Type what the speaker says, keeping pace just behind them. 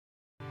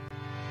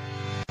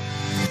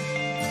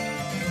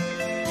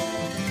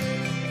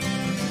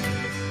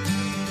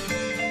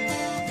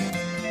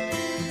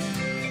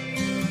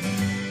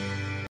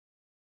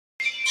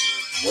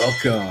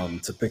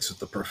Welcome to Picks with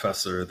the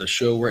Professor, the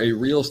show where a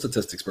real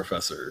statistics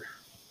professor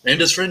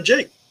and his friend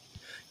Jake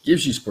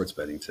gives you sports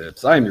betting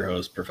tips. I am your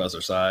host, Professor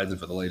Sides, and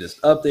for the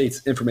latest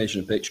updates, information,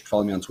 and picks, you can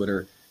follow me on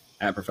Twitter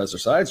at Professor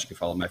Sides. You can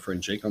follow my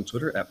friend Jake on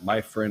Twitter at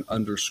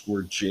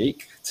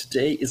myfriend_Jake.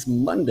 Today is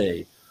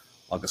Monday,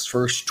 August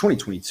 1st,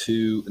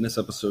 2022, and this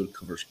episode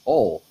covers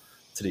all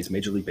today's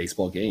Major League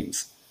Baseball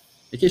games.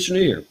 In case you're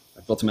new here,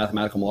 I've built a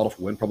mathematical model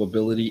for win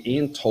probability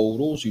and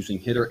totals using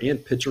hitter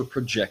and pitcher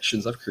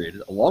projections I've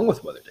created along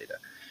with weather data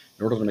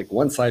in order to make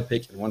one side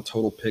pick and one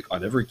total pick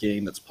on every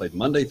game that's played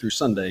Monday through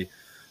Sunday,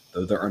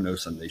 though there are no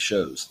Sunday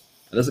shows.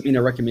 That doesn't mean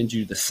I recommend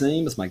you do the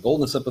same, as my goal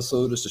in this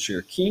episode is to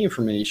share key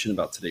information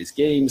about today's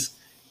games,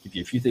 give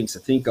you a few things to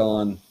think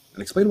on,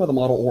 and explain why the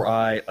model or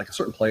I like a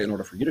certain play in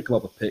order for you to come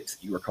up with picks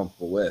that you are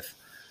comfortable with.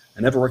 I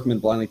never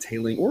recommend blindly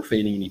tailing or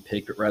fading any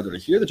pick, but rather to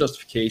hear the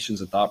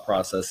justifications and thought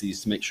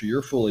processes to make sure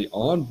you're fully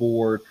on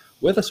board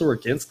with us or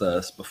against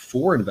us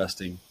before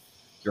investing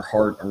your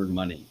hard-earned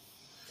money.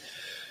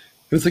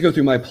 As I go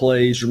through my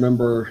plays,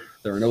 remember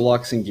there are no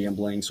locks in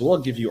gambling, so what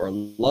I'll give you are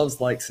loves,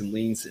 likes, and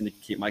leans to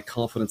indicate my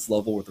confidence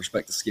level with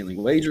respect to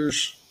scaling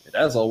wagers. And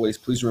as always,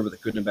 please remember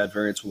that good and bad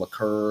variance will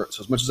occur.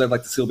 So as much as I'd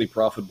like to still be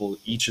profitable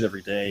each and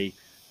every day,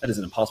 that is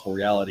an impossible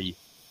reality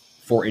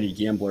for any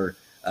gambler.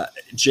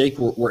 Jake,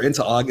 we're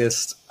into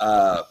August.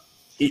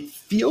 It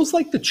feels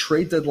like the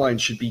trade deadline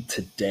should be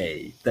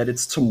today. That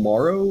it's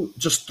tomorrow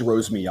just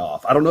throws me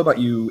off. I don't know about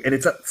you, and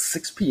it's at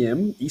 6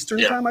 p.m.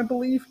 Eastern time, I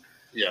believe.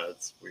 Yeah,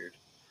 it's weird.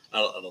 I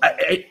don't know.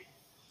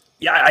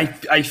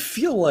 I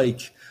feel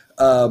like,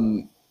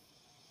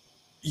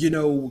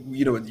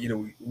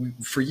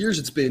 for years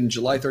it's been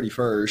July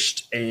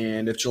 31st,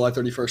 and if July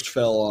 31st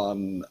fell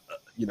on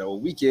a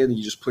weekend,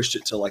 you just pushed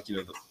it to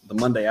the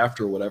Monday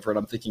after or whatever. And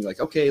I'm thinking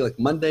okay,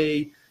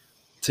 Monday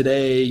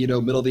today,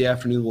 middle of the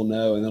afternoon, we'll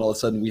know. And then all of a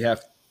sudden we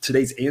have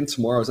today's and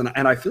tomorrow's. And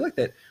I feel like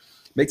that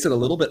makes it a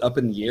little bit up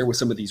in the air with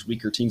some of these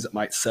weaker teams that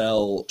might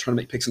sell, trying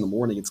to make picks in the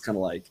morning. It's kind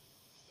of like,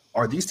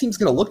 are these teams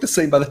going to look the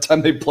same by the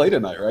time they play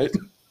tonight? Right.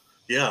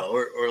 Yeah.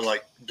 Or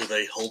do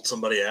they hold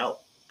somebody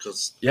out?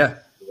 Cause they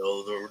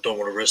don't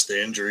want to risk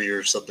the injury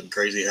or something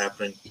crazy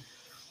happening.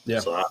 Yeah.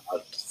 So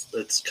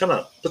it's kind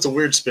of puts a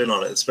weird spin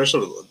on it,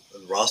 especially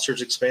when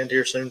rosters expand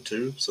here soon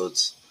too. So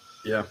it's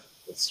I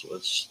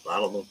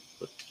don't know.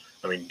 But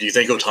I mean, do you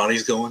think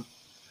Ohtani's going?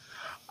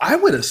 I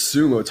would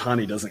assume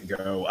Ohtani doesn't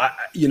go.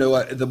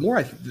 The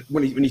more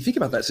when you think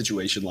about that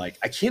situation, I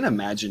can't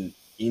imagine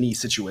any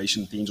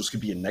situation the Angels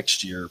could be in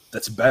next year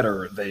that's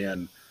better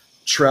than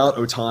Trout,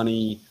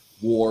 Ohtani,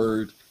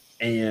 Ward,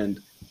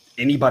 and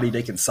anybody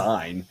they can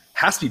sign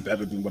has to be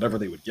better than whatever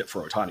they would get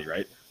for Ohtani,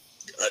 right?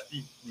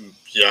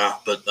 Yeah,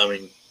 but I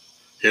mean,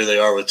 here they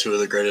are with two of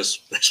the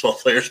greatest baseball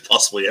players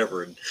possibly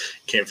ever and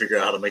can't figure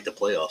out how to make the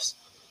playoffs.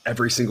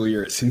 Every single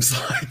year, it seems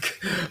like.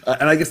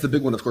 And I guess the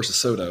big one, of course, is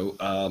Soto.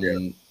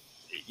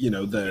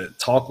 The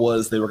talk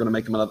was they were going to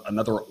make him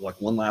another,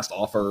 one last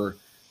offer.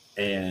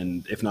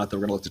 And if not, they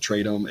were going to look to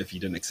trade him if he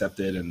didn't accept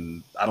it.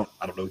 And I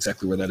don't know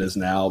exactly where that is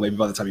now. Maybe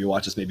by the time you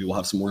watch this, maybe we'll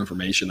have some more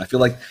information. I feel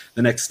like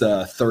the next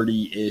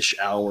 30-ish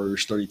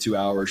hours, 32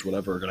 hours,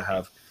 whatever, are going to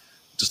have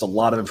just a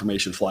lot of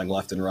information flying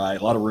left and right,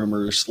 a lot of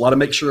rumors, a lot of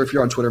make sure if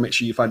you're on Twitter, make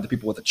sure you find the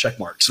people with the check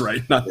marks,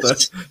 right? Not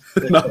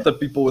the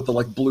people with the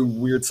blue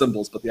weird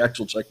symbols, but the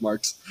actual check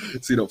marks,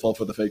 so you don't fall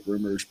for the fake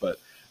rumors. But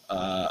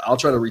I'll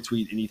try to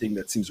retweet anything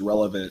that seems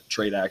relevant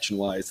trade action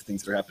wise, the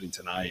things that are happening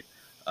tonight.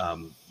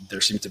 There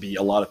seem to be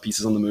a lot of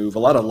pieces on the move, a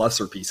lot of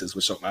lesser pieces,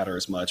 which don't matter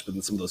as much, but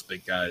then some of those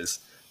big guys,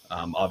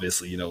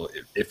 obviously,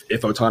 if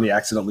Ohtani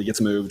accidentally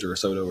gets moved or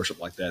Soto or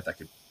something like that, that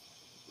could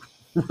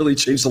really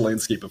change the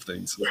landscape of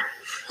things.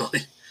 Really?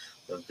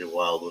 That'd be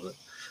wild, wouldn't it?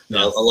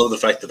 Yeah. I love the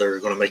fact that they're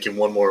going to make him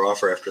one more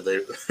offer after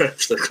they're going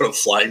to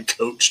fly him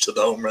coach to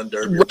the home run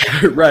derby.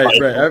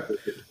 Right.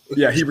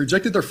 Yeah, he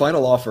rejected their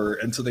final offer,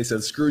 and so they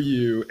said, "Screw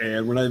you,"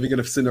 and we're not even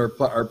going to send our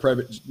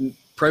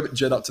private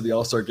jet out to the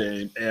All-Star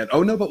game. And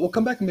no, but we'll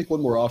come back and make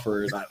one more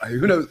offer.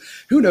 And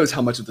who knows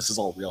how much of this is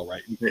all real,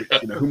 right? Yeah.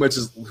 Who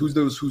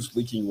knows who's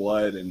leaking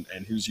what and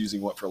who's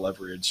using what for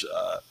leverage.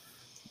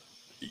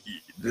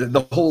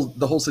 The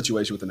whole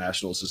situation with the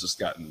Nationals has just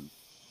gotten,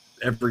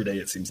 every day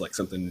it seems like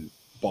something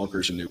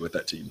bonkers and new with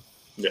that team.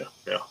 Yeah.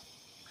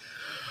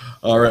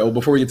 All right, well,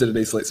 before we get to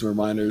today's slate, some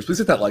reminders. Please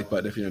hit that like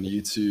button if you're on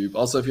YouTube.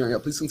 Also, if you're not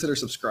yet, please consider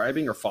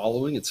subscribing or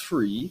following. It's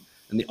free,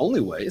 and the only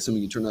way is when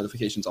you turn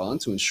notifications on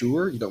to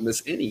ensure you don't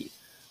miss any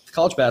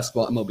college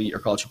basketball, MLB, or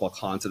college football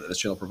content that this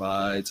channel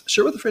provides.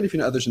 Share with a friend if you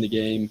know others in the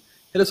game.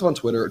 Hit us up on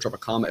Twitter or drop a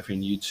comment if you're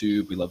on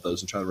YouTube. We love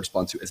those and try to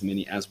respond to as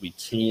many as we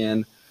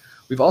can.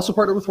 We've also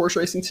partnered with Horse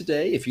Racing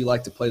Today. If you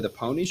like to play the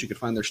ponies, you can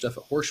find their stuff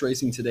at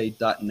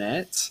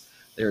horseracingtoday.net.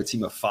 They're a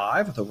team of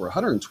 5 with over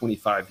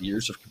 125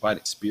 years of combined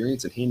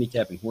experience in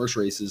handicapping horse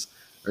races.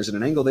 There's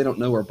an angle they don't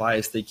know or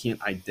bias they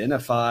can't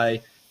identify.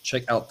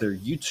 Check out their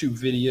YouTube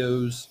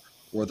videos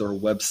or their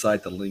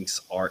website. The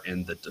links are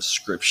in the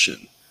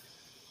description.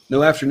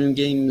 No afternoon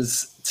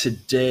games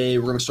today.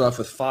 We're going to start off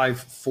with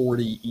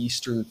 5:40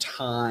 Eastern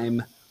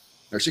time.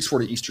 or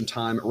 6:40 Eastern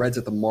time. Reds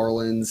at the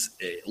Marlins.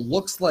 It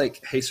looks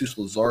like Jesus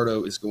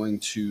Luzardo is going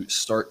to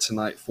start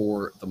tonight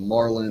for the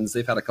Marlins.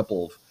 They've had a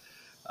couple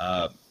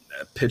of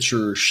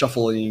pitcher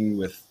shuffling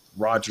with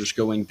Rogers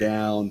going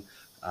down.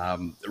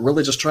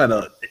 Really just trying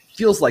to, it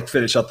feels like,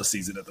 finish up the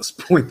season at this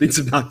point. Things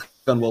have not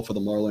gone well for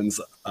the Marlins.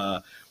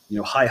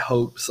 High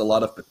hopes, a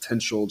lot of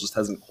potential, just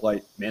hasn't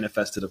quite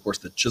manifested. Of course,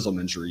 the Chisholm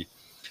injury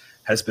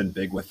has been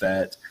big with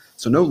that.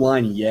 So no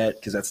line yet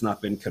because that's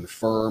not been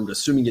confirmed.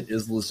 Assuming it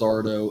is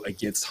Luzardo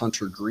against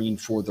Hunter Green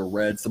for the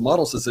Reds. The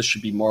model says this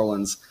should be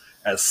Marlins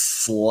as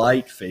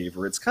slight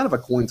favorites. Kind of a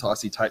coin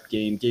tossy type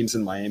game. Game's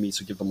in Miami,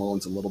 so give the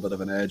Marlins a little bit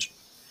of an edge.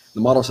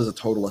 The model says a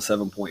total of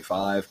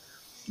 7.5.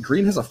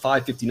 Green has a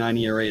 5.59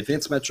 ERA.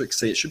 Advanced metrics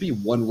say it should be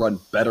one run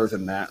better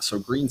than that, so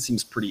Green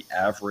seems pretty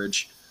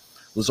average.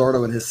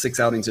 Luzardo in his 6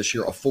 outings this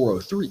year, a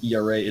 4.03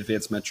 ERA.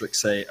 Advanced metrics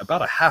say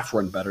about a half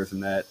run better than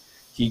that.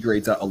 He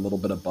grades out a little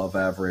bit above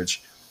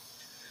average.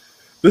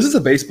 This is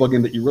a baseball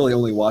game that you really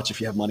only watch if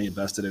you have money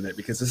invested in it,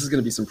 because this is going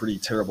to be some pretty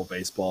terrible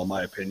baseball, in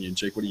my opinion.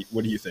 Jake,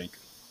 what do you think?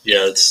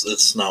 Yeah,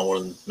 it's not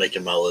one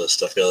making my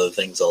list. I've got other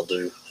things I'll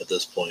do at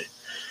this point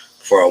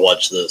before I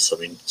watch this. I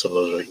mean, some of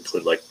those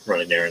include like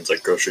running errands,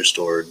 like grocery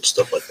store and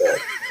stuff like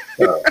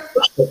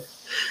that.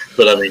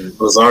 But I mean,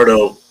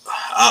 Luzardo,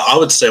 I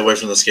would stay away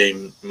from this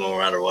game no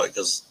matter what,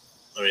 because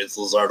I mean, it's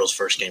Luzardo's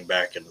first game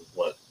back in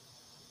what,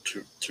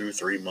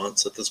 2-3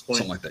 months at this point,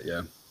 something like that,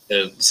 yeah.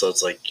 And so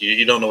it's like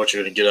you don't know what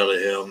you're going to get out of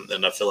him,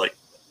 and I feel like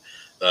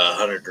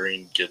Hunter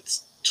Green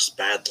gets just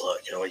bad luck.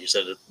 You know, like you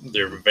said,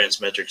 their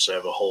advanced metrics to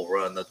have a whole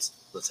run, that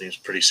seems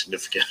pretty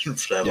significant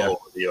for to have a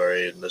whole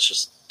ERA, and that's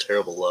just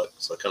terrible luck.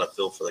 So I kind of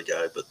feel for the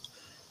guy, but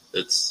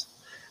it's,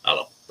 I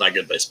don't know, not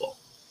good baseball.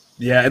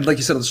 Yeah, and like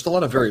you said, there's just a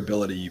lot of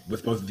variability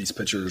with both of these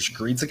pitchers.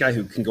 Green's a guy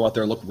who can go out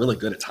there and look really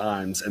good at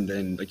times, and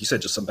then, like you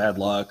said, just some bad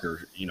luck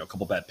or a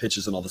couple bad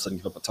pitches, and all of a sudden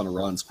give up a ton of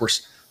runs. Of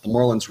course, the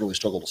Marlins really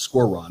struggle to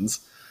score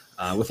runs.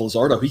 With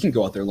Luzardo, he can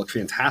go out there and look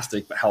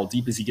fantastic, but how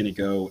deep is he going to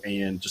go?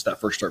 And just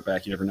that first start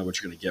back, you never know what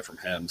you're going to get from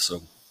him.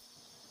 So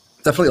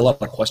definitely a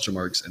lot of question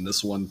marks in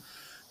this one.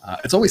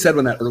 It's always said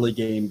when that early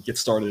game gets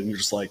started and you're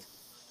just like,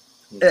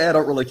 I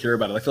don't really care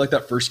about it. I feel like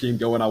that first game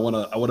going, I want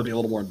to be a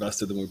little more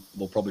invested than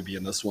we'll probably be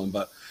in this one.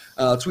 But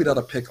tweet out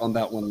a pick on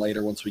that one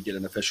later once we get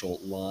an official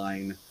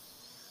line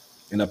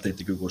and update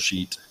the Google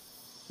Sheet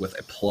with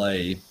a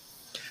play.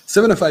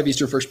 7:05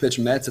 Eastern first pitch,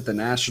 Mets at the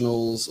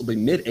Nationals. It'll be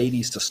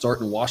mid-80s to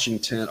start in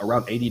Washington,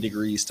 around 80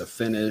 degrees to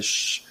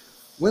finish.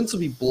 Winds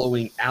will be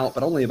blowing out,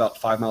 but only about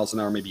 5 miles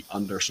an hour, maybe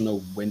under, so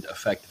no wind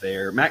effect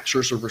there. Max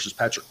Scherzer versus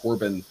Patrick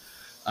Corbin.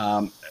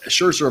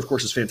 Scherzer, of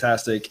course, is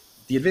fantastic.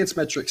 The advanced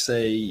metrics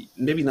say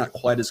maybe not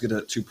quite as good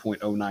at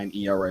 2.09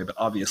 ERA, but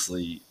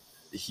obviously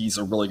he's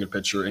a really good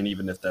pitcher, and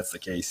even if that's the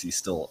case, he's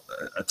still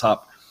a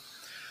top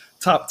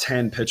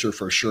 10 pitcher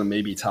for sure,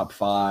 maybe top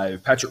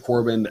 5. Patrick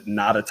Corbin,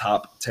 not a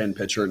top 10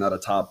 pitcher, not a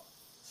top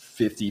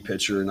 50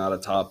 pitcher, not a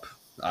top,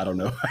 I don't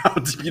know how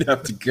deep you'd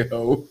have to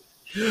go.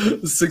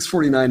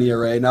 6.49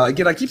 ERA. Now,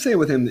 again, I keep saying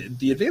with him,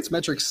 the advanced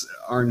metrics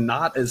are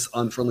not as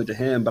unfriendly to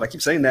him, but I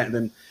keep saying that, and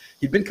then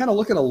he'd been kind of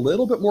looking a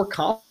little bit more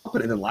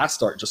confident than last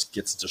start, just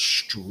gets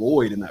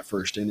destroyed in that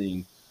first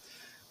inning.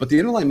 But the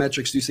underlying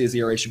metrics do say his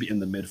ERA should be in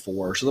the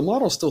mid-4, so the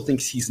model still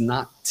thinks he's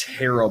not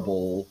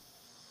terrible.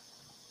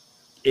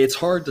 It's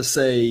hard to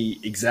say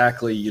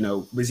exactly,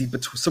 is he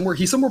somewhere?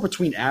 He's somewhere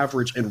between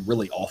average and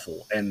really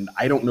awful, and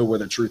I don't know where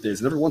the truth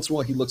is. And every once in a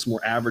while, he looks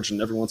more average,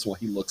 and every once in a while,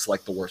 he looks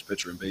like the worst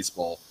pitcher in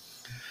baseball.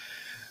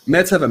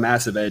 Mets have a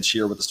massive edge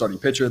here with the starting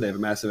pitcher. They have a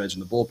massive edge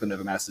in the bullpen. They have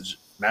a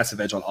massive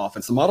edge on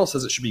offense. The model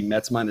says it should be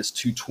Mets minus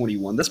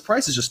 221. This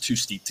price is just too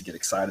steep to get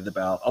excited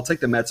about. I'll take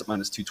the Mets at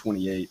minus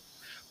 228,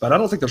 but I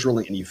don't think there's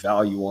really any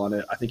value on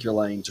it. I think you're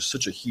laying just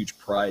such a huge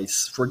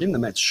price. For a game the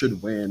Mets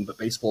should win, but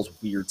baseball's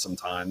weird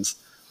sometimes.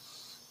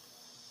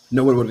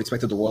 No one would have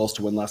expected the Royals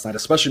to win last night,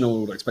 especially no one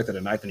would have expected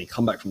a ninth inning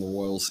comeback from the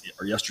Royals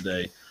or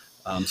yesterday.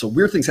 So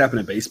weird things happen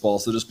in baseball,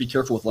 so just be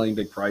careful with laying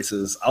big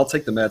prices. I'll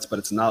take the Mets, but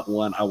it's not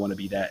one I want to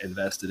be that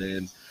invested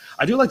in.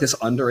 I do like this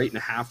under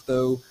 8.5,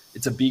 though.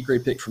 It's a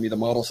B-grade pick for me. The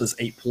model says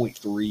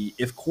 8.3.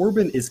 If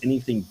Corbin is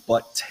anything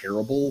but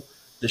terrible,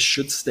 this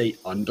should stay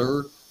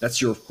under.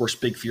 That's your, of course,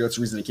 big fear. That's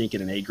the reason they can't get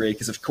an A grade,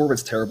 because if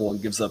Corbin's terrible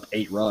and gives up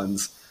 8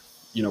 runs,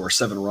 or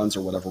 7 runs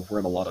or whatever, we're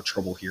in a lot of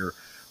trouble here.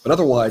 But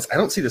otherwise, I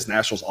don't see this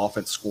Nationals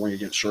offense scoring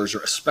against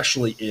Scherzer,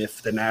 especially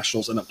if the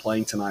Nationals end up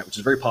playing tonight, which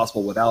is very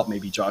possible without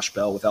maybe Josh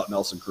Bell, without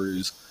Nelson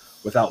Cruz,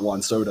 without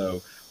Juan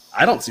Soto.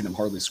 I don't see them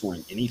hardly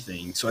scoring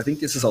anything. So I think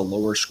this is a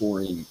lower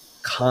scoring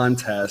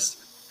contest.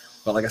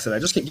 But like I said, I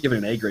just can't give it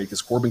an A grade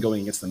because Corbin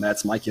going against the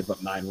Mets might give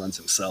up 9 runs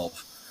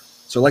himself.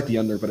 So I like the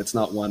under, but it's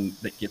not one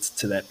that gets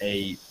to that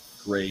A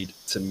grade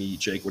to me.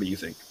 Jake, what do you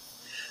think?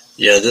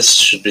 Yeah, this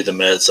should be the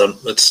Mets.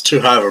 It's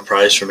too high of a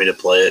price for me to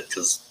play it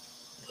because,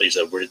 like you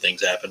said, weird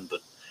things happen.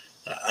 But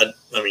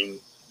I mean,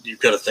 you've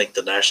got to think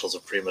the Nationals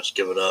have pretty much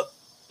given up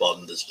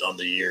on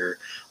the year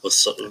with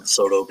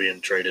Soto being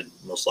traded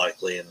most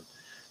likely. And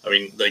I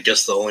mean, I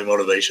guess the only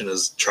motivation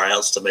is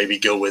tryouts to maybe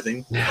go with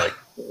him. Yeah.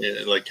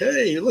 Like,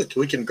 hey, look,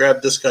 we can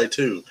grab this guy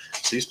too.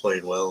 He's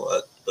playing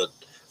well. But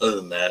other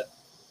than that,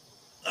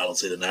 I don't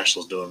see the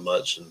Nationals doing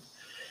much. And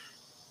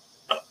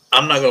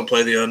I'm not going to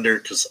play the under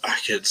because I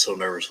get so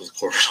nervous with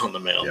Corbin on the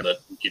mound that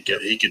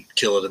he could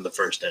kill it in the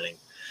first inning.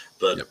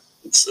 But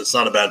it's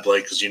not a bad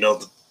play because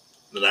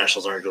the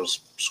Nationals aren't going to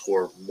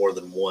score more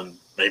than one,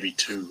 maybe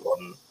two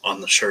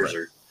on the Scherzer.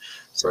 Right.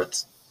 So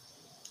it's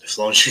as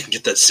long as you can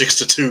get that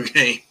 6-2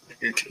 game,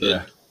 you're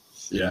good.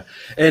 Yeah.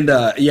 And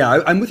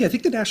I'm with you. I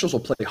think the Nationals will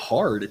play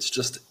hard. It's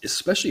just,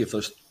 especially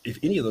if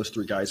any of those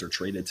three guys are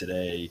traded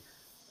today,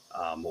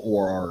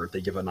 or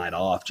they give a night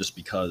off just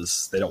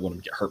because they don't want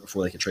them to get hurt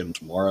before they can trade them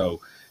tomorrow.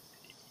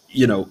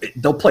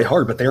 They'll play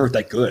hard, but they aren't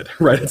that good,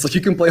 right? It's like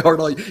you can play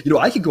hard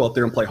I could go out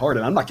there and play hard,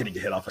 and I'm not getting a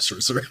hit off a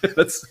Scherzer.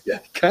 That's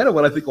kind of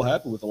what I think will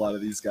happen with a lot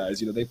of these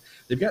guys.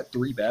 They've got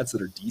three bats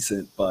that are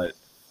decent, but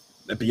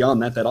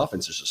beyond that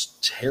offense is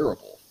just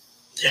terrible.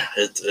 Yeah,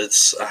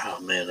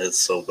 it's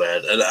so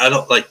bad. And I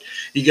don't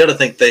you got to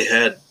think they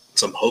had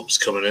some hopes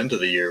coming into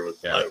the year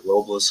with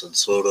Robles and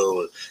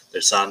Soto. They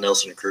signed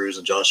Nelson Cruz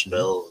and Josh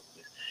Bell.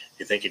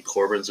 You're thinking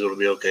Corbin's going to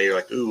be okay. You're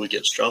like, ooh, we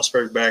get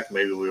Strasburg back.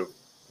 Maybe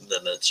then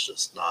it's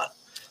just not.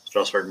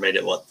 Strasburg made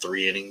it,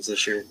 3 innings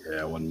this year?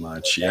 Yeah, wasn't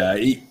much. Yeah.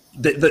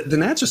 The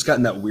Nats just got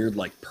in that weird,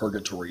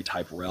 purgatory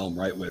type realm,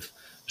 right? With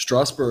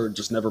Strasburg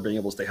just never being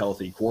able to stay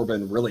healthy.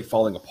 Corbin really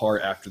falling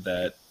apart after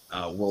that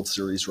World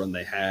Series run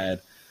they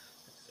had.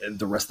 And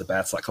the rest of the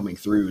bats not coming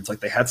through. It's like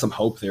they had some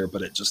hope there,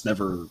 but it just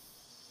never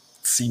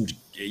seemed,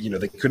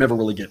 they could never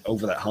really get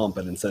over that hump,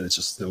 and instead it's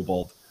just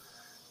snowballed.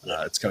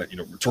 It's kind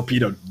of,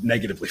 torpedoed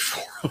negatively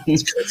for them.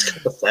 It's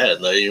kind of sad,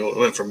 though. You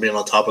went from being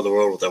on top of the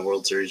world with that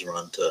World Series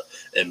run to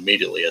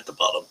immediately at the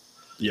bottom.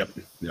 Yep.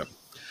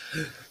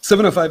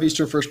 7:05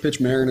 Eastern, first pitch,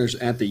 Mariners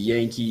at the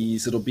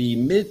Yankees. It'll be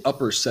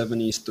mid-upper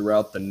 70s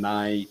throughout the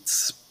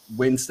night.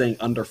 Wind staying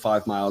under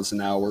 5 miles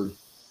an hour.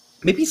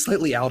 Maybe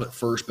slightly out at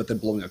first, but then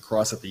blowing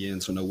across at the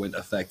end, so no wind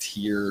effect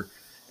here.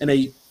 And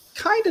a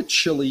kind of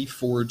chilly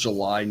for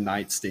July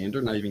night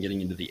standard, not even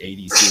getting into the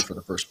 80s here for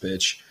the first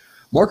pitch.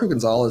 Marco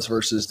Gonzalez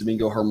versus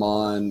Domingo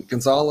Germán.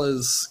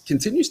 Gonzalez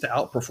continues to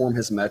outperform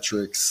his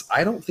metrics.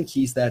 I don't think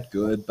he's that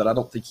good, but I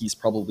don't think he's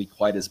probably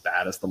quite as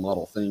bad as the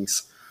model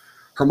thinks.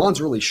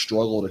 Germán's really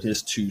struggled in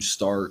his 2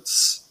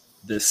 starts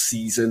this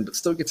season, but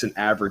still gets an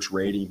average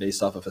rating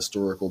based off of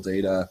historical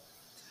data.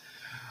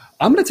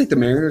 I'm going to take the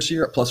Mariners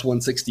here at plus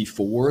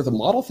 164. The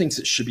model thinks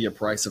it should be a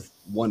price of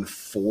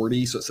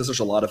 140, so it says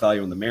there's a lot of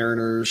value in the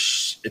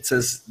Mariners. It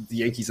says the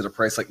Yankees at a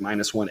price like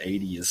minus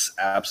 180 is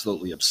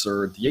absolutely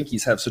absurd. The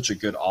Yankees have such a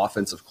good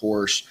offense, of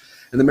course,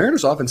 and the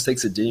Mariners' offense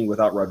takes a ding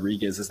without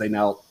Rodriguez as they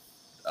now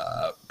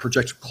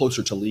project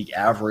closer to league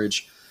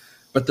average.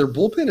 But their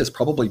bullpen is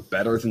probably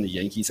better than the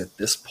Yankees at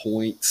this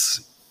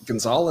point.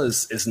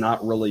 Gonzalez is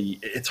not really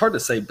 – it's hard to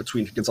say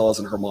between Gonzalez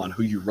and Germán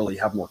who you really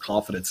have more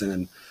confidence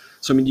in.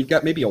 So, you've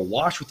got maybe a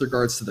wash with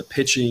regards to the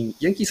pitching.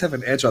 Yankees have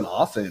an edge on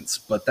offense,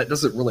 but that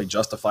doesn't really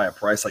justify a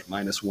price like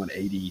minus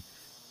 180,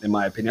 in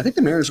my opinion. I think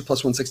the Mariners are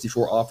plus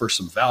 164 offers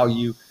some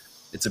value.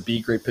 It's a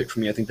B-grade pick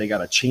for me. I think they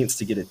got a chance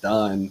to get it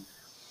done. And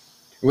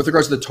with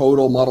regards to the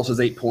total, model says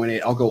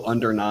 8.8. I'll go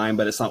under 9,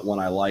 but it's not one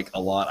I like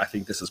a lot. I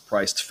think this is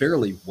priced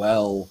fairly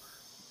well.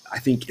 I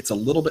think it's a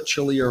little bit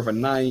chillier of a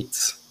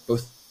night.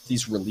 Both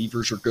these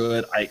relievers are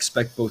good. I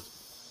expect both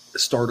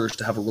starters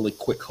to have a really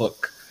quick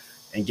hook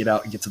and get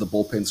out and get to the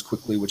bullpens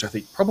quickly, which I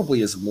think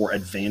probably is more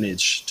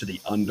advantage to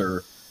the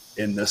under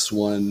in this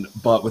one.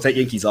 But with that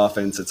Yankees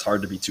offense, it's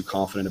hard to be too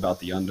confident about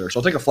the under. So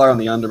I'll take a flyer on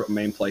the under, but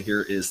main play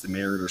here is the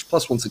Mariners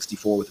plus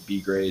 164 with a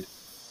B grade.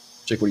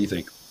 Jake, what do you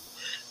think?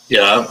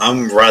 Yeah,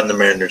 I'm riding the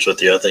Mariners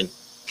with you. I think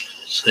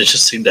they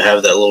just seem to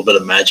have that little bit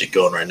of magic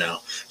going right now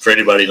for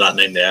anybody not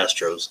named the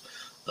Astros.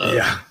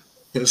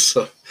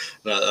 So,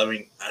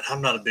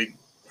 I'm not a big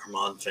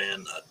Germán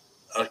fan.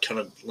 I kind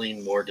of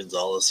lean more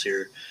Gonzalez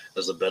here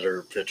as a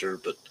better pitcher,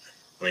 but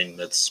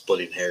it's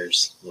splitting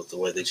hairs with the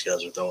way these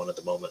guys are throwing at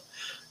the moment.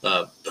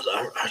 But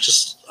I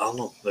don't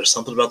know. There's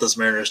something about this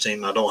Mariners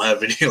team. I don't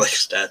have any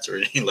stats or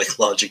any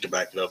logic to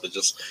back it up. It's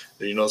just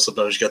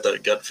sometimes you got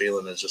that gut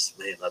feeling. It's just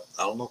I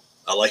don't know.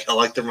 I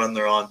like the run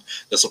they're on.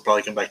 This will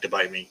probably come back to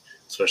bite me,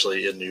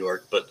 especially in New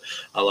York. But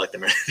I like the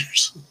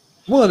Mariners.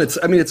 Well, and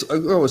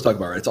I always talk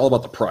about it. It's all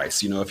about the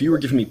price. If you were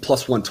giving me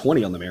plus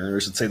 120 on the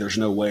Mariners and say there's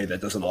no way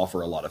that doesn't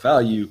offer a lot of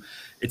value,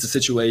 it's a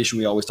situation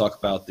we always talk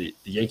about. The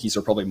Yankees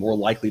are probably more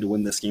likely to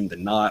win this game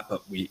than not,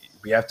 but we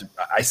have to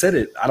 – I said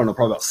it, I don't know,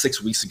 probably about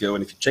 6 weeks ago,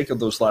 and if you check out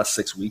those last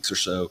 6 weeks or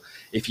so,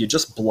 if you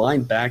just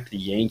blind back the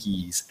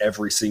Yankees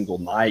every single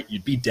night,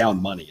 you'd be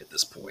down money at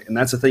this point. And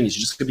that's the thing is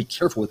you just got to be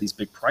careful with these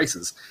big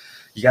prices.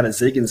 You got to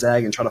zig and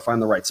zag and try to find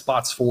the right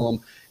spots for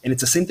them. And it's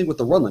the same thing with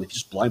the run line. If you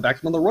just blind back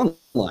them on the run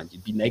line,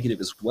 you'd be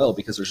negative as well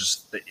because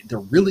they're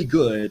really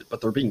good,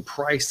 but they're being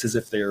priced as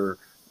if they're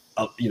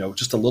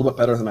just a little bit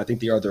better than I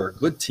think they are. They're a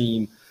good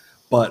team,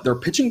 but their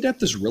pitching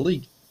depth is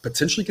really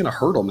potentially going to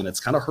hurt them, and it's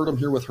kind of hurt them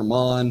here with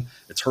Germán.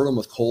 It's hurt them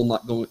with Cole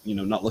not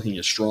looking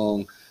as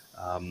strong.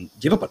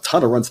 Give up a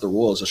ton of runs to the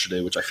Royals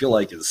yesterday, which I feel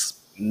like is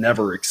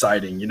never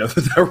exciting.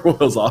 That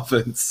Royals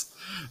offense.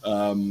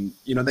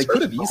 They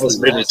could have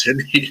easily lost.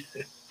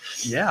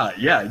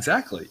 Yeah,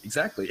 exactly.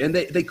 And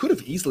they could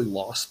have easily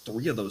lost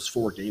 3 of those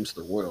 4 games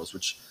to the Royals,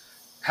 which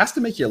has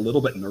to make you a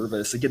little bit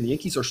nervous. Again, the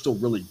Yankees are still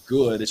really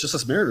good. It's just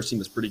this Mariners team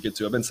is pretty good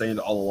too. I've been saying it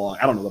all along.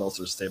 I don't know what else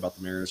there's to say about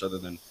the Mariners other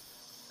than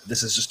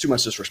this is just too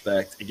much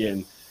disrespect.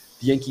 Again,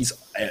 the Yankees,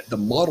 the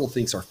model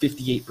thinks are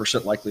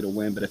 58% likely to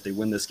win, but if they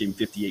win this game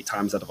 58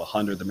 times out of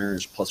 100, the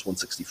Mariners plus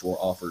 164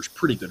 offers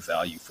pretty good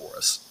value for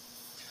us.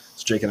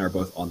 So Jake and I are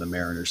both on the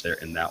Mariners there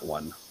in that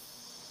one.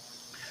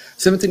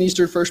 17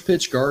 Eastern first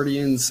pitch,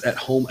 Guardians at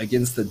home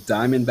against the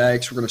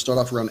Diamondbacks. We're going to start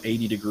off around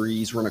 80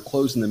 degrees. We're going to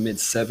close in the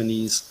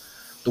mid-70s.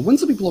 The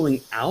winds will be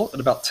blowing out at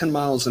about 10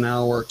 miles an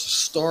hour to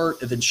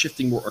start and then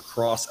shifting more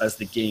across as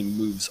the game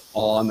moves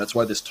on. That's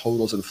why this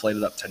total is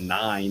inflated up to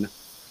 9.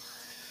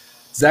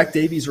 Zach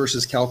Davies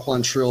versus Cal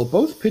Quantrill.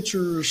 Both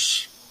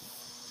pitchers,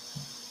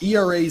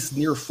 ERAs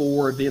near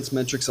 4, advanced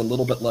metrics a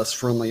little bit less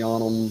friendly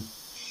on them.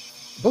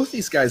 Both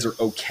these guys are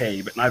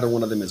okay, but neither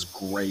one of them is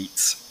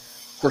great.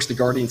 Of course, the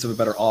Guardians have a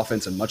better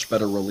offense and much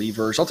better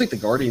relievers. I'll take the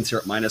Guardians here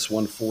at minus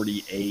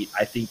 148.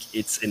 I think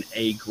it's an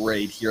A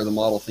grade here. The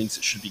model thinks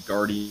it should be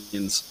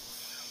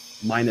Guardians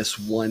minus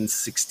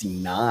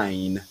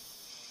 169.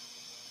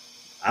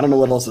 I don't know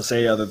what else to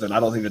say other than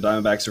I don't think the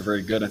Diamondbacks are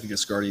very good. I think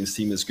this Guardians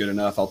team is good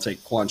enough. I'll take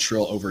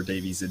Quantrill over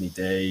Davies any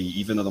day.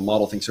 Even though the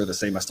model thinks they're the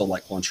same, I still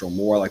like Quantrill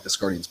more. I like this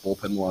Guardians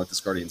bullpen more. I like this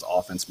Guardians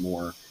offense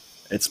more.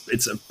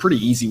 It's a pretty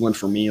easy one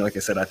for me. Like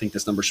I said, I think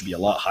this number should be a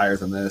lot higher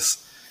than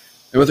this.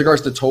 And with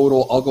regards to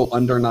total, I'll go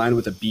under 9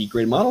 with a B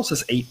grade. Model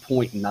says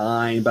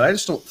 8.9, but I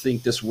just don't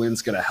think this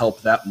win's going to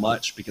help that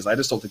much because I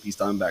just don't think these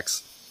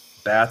Diamondbacks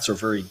bats are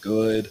very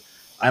good.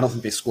 I don't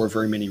think they score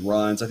very many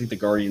runs. I think the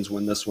Guardians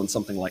win this one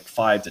something like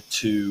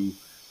 5-2.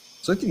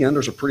 So I think the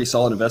unders are a pretty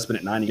solid investment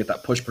at 9. You get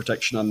that push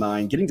protection on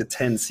 9. Getting to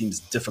 10 seems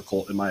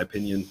difficult in my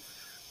opinion.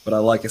 But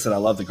like I said, I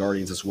love the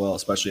Guardians as well,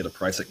 especially at a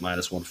price like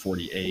minus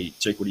 148.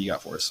 Jake, what do you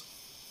got for us?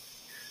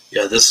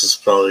 Yeah, this is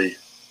probably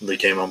the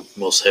game I'm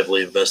most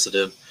heavily invested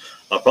in.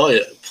 I'll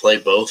probably play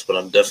both, but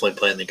I'm definitely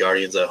playing the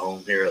Guardians at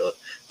home here.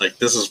 Like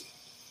this is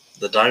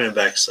the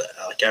Diamondbacks.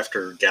 Like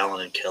after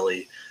Gallen and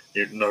Kelly,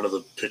 none of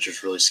the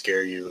pitchers really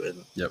scare you,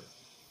 and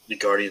the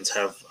Guardians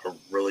have a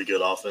really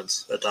good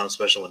offense at times,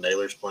 especially when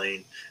Naylor's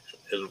playing.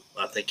 And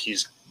I think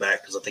he's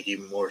back because I think he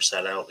more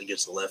sat out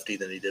against the lefty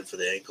than he did for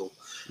the ankle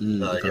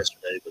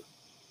yesterday. But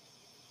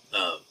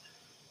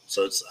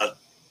so it's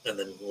and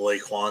then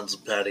Laquan's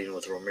batting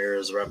with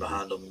Ramirez right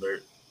behind them.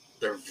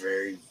 They're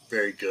very,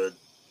 very good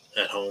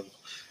at home.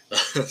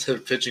 Their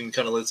pitching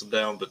kind of lets them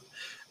down, but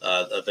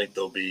I think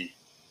they'll be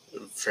a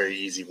very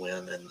easy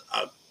win. And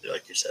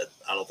like you said,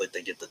 I don't think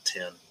they get the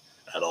 10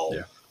 at all.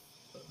 Yeah.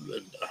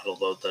 I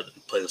don't know that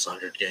play this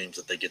 100 games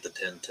that they get the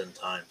 10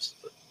 times.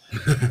 But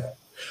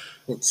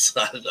this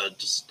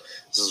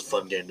is a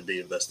fun game to be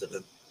invested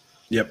in.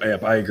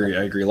 Yep, I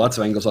agree. Lots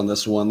of angles on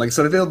this one. Like I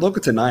said, they'll look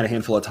at to 9 a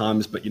handful of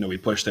times, but we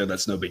push there.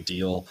 That's no big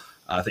deal.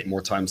 I think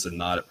more times than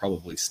not, it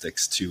probably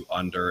sticks to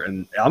under.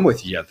 And I'm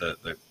with you.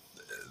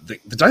 The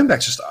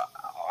Diamondbacks just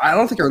I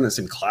don't think they're in the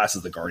same class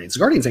as the Guardians. The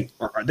Guardians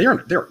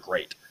they're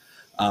great,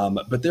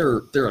 but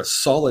they're a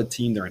solid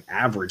team. They're an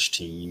average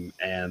team,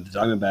 and the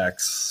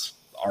Diamondbacks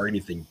are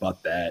anything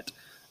but that.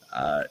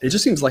 It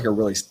just seems like a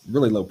really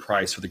really low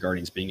price for the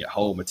Guardians being at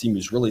home. A team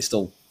who's really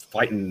still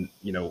fighting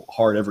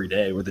hard every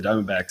day. Where the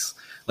Diamondbacks,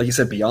 like you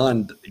said,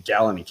 beyond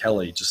Gallen and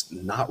Kelly, just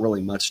not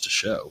really much to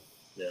show.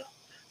 Yeah.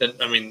 And,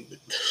 I mean,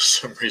 for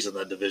some reason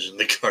that division,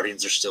 the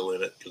Guardians are still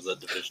in it because that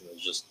division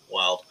is just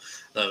wild.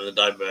 The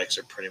Diamondbacks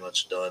are pretty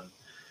much done.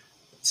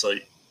 So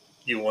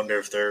you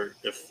wonder I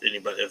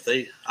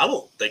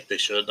don't think they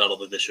should. I don't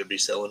think they should be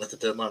selling at the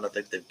deadline. I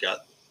think they've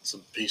got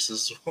some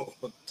pieces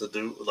to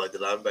do. Like the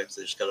Diamondbacks,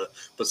 they just got to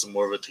put some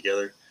more of it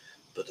together.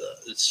 But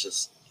it's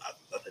just,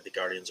 I think the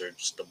Guardians are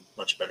just a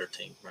much better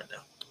team right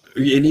now.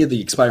 Any of the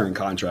expiring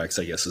contracts,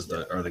 I guess,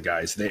 are the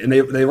guys.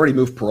 They've already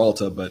moved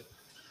Peralta, but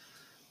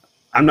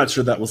I'm not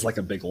sure that was like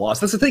a big loss.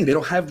 That's the thing. They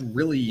don't have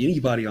really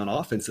anybody on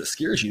offense that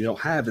scares you. They don't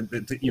have,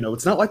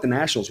 it's not like the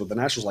Nationals where the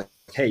Nationals like,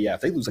 hey, yeah,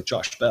 if they lose like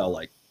Josh Bell,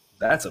 like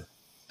that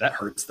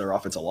hurts their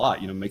offense a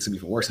lot, makes them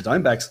even worse. The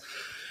Diamondbacks,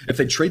 if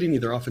they trade any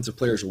of their offensive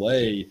players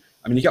away,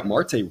 I mean, you got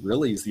Marte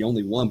really is the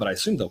only one, but I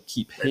assume they'll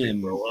keep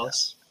him.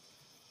 Rojas?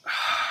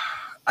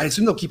 I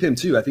assume they'll keep him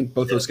too. I think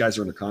both those guys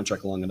are under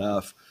contract long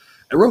enough.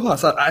 And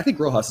Rojas, I think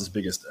Rojas'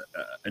 biggest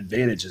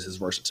advantage is his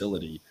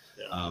versatility.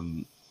 Yeah.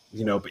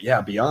 But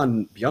yeah,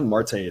 beyond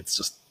Marte, it's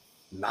just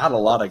not a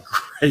lot of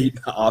great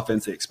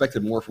offense. They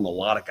expected more from a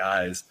lot of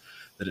guys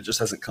that it just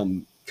hasn't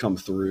come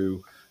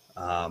through.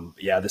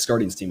 This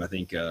Guardians team, I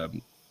think,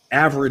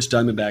 average.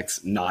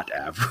 Diamondbacks, not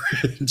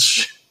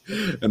average.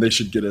 And they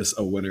should get us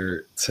a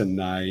winner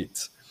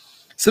tonight.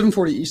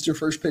 7:40 Eastern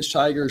first pitch,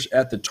 Tigers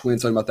at the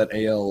Twins. Talking about that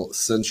AL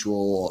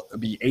Central. It'll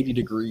be 80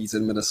 degrees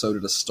in Minnesota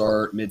to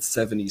start,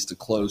 mid-70s to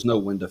close. No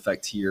wind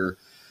effect here.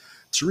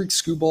 Tariq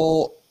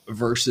Skubal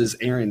versus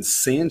Aaron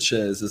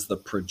Sanchez is the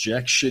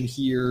projection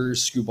here.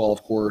 Skubal,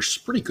 of course,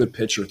 pretty good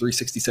pitcher,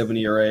 3.67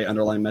 ERA.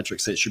 Underlying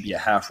metrics say it should be a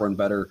half run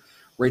better.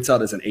 Rates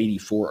out as an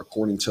 84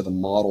 according to the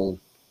model.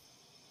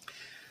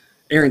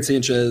 Aaron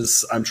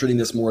Sanchez, I'm treating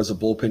this more as a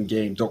bullpen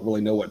game. Don't really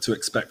know what to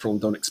expect from him.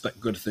 Don't expect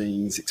good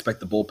things. Expect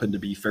the bullpen to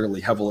be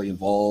fairly heavily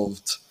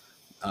involved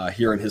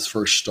here in his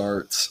first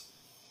start.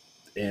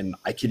 And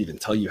I can't even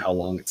tell you how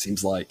long it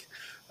seems like.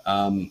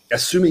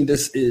 Assuming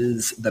this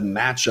is the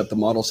matchup, the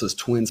model says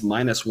Twins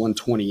minus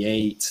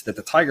 128, that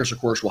the Tigers, of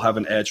course, will have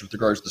an edge with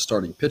regards to the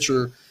starting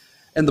pitcher.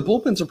 And the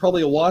bullpens are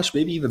probably a wash,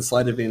 maybe even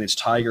slight advantage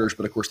Tigers,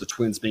 but of course the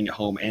Twins being at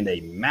home and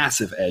a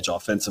massive edge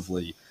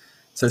offensively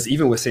says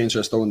even with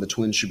Sanchez throwing, the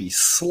Twins should be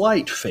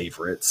slight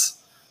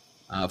favorites.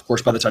 Of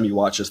course, by the time you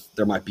watch this,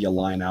 there might be a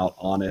line out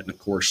on it. And of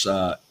course,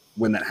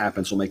 when that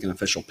happens, we'll make an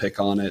official pick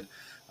on it.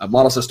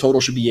 Model says total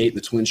should be 8.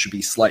 The Twins should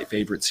be slight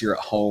favorites here at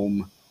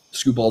home.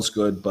 Scooball's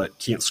good, but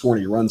can't score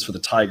any runs for the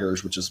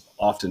Tigers, which is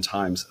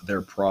oftentimes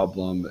their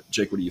problem.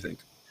 Jake, what do you think?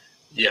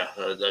 Yeah,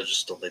 I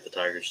just don't think the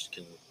Tigers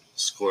can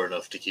score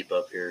enough to keep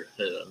up here.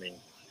 I mean,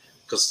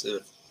 because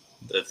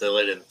if they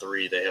let in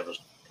 3, they have a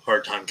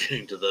hard time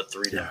getting to the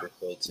 3 number.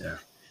 So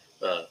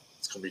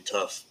it's going to be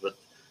tough. But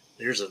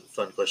here's a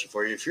fun question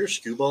for you. If you're a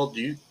Scooball,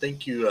 do you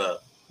think you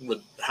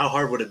how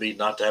hard would it be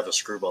not to have a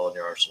screwball in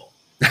your arsenal?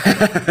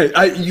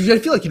 I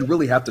feel like you'd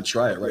really have to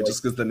try it, right?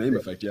 Just because the name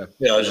effect,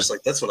 Yeah, I was just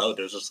like, that's what I would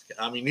do. Just,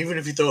 I mean, even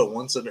if you throw it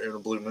once in a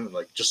blue moon,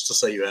 like just to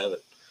say you have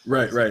it.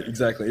 Right,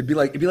 exactly. It'd be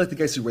like the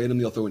guys who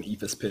randomly will throw an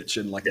ephus pitch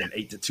in like an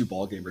 8-2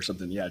 ball game or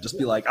something. Yeah, just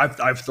be like,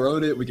 I've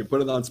thrown it. We can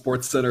put it on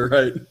Sports Center,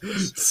 right?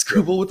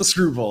 Screwball with the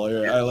screwball.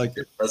 Yeah, I like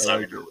it. That's how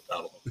you do it.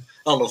 I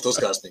don't know if those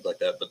guys think like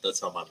that, but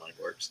that's how my mind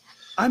works.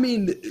 I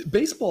mean,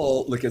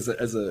 baseball. Like as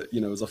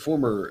a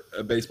former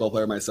baseball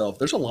player myself,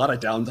 there's a lot of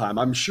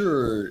downtime. I'm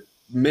sure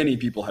many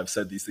people have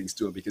said these things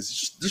to him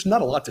because there's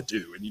not a lot to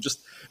do. And you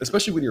just,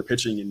 especially when you're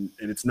pitching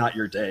and it's not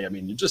your day, I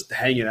mean, you're just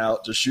hanging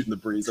out, just shooting the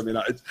breeze. I mean,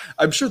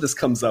 I'm sure this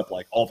comes up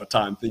like all the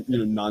time,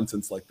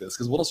 nonsense like this,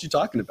 because what else are you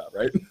talking about,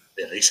 right?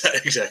 Yeah,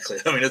 exactly.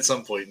 I mean, at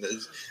some point,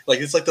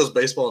 it's like those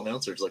baseball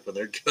announcers, like when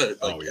they're good,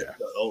 like,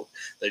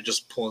 they're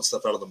just pulling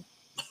stuff out of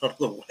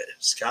the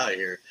sky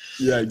here.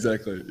 Yeah,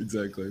 exactly.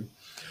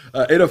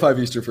 8:05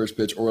 Eastern first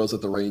pitch, Orioles at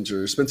the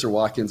Rangers. Spencer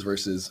Watkins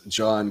versus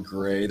John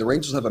Gray. The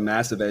Rangers have a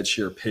massive edge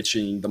here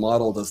pitching. The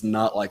model does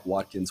not like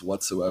Watkins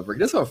whatsoever. He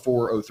does have a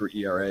 4.03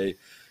 ERA,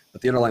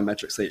 but the underlying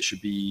metrics say it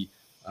should be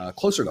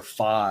closer to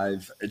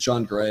 5.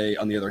 John Gray,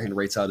 on the other hand,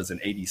 rates out as an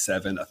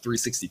 87, a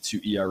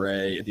 3.62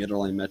 ERA. The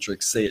underlying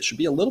metrics say it should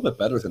be a little bit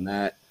better than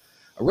that.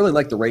 I really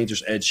like the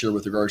Rangers' edge here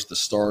with regards to the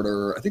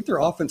starter. I think their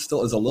offense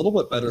still is a little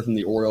bit better than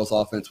the Orioles'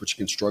 offense, which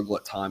can struggle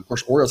at times. Of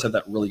course, Orioles have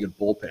that really good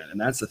bullpen, and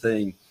that's the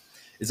thing,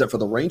 is that for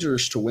the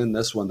Rangers to win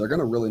this one, they're going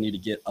to really need to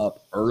get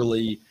up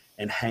early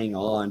and hang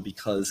on,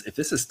 because if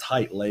this is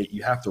tight late,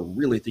 you have to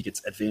really think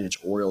it's advantage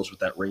Orioles with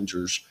that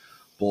Rangers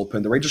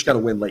bullpen. The Rangers got to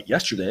win late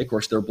yesterday. Of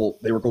course,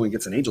 they were going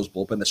against an Angels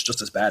bullpen that's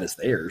just as bad as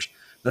theirs.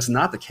 That's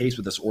not the case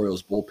with this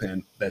Orioles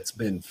bullpen that's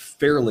been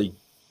fairly,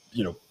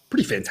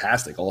 pretty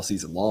fantastic all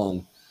season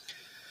long.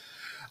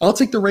 I'll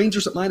take the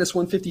Rangers at minus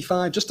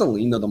 155. Just a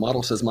lean, though. The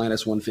model says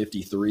minus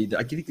 153.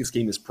 I think this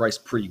game is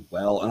priced pretty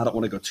well, and I don't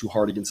want to go too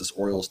hard against this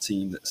Orioles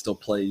team that still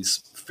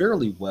plays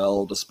fairly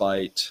well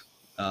despite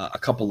a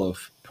couple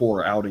of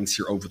poor outings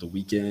here over the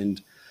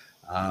weekend.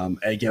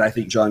 Again, I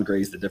think John Gray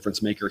is the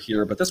difference maker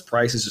here, but this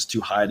price is just too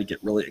high to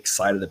get really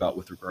excited about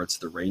with regards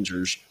to the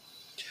Rangers.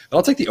 But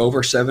I'll take the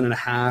over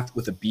 7.5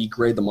 with a B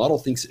grade. The model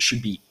thinks it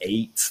should be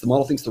 8. The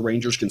model thinks the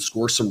Rangers can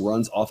score some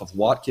runs off of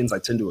Watkins. I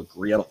tend to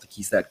agree. I don't think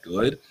he's that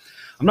good.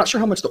 I'm not sure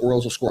how much the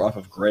Orioles will score off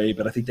of Gray,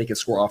 but I think they can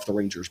score off the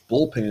Rangers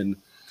bullpen.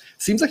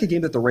 Seems like a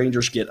game that the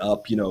Rangers get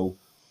up,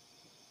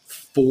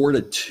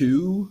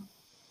 4-2,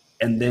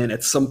 and then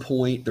at some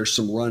point there's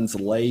some runs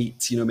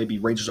late. Maybe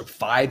Rangers up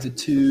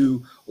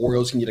 5-2.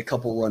 Orioles can get a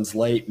couple runs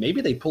late.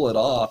 Maybe they pull it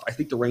off. I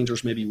think the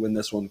Rangers maybe win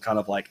this one kind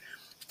of like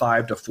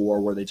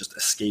 5-4, where they just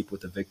escape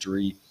with the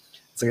victory.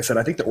 Like I said,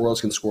 I think the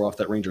Orioles can score off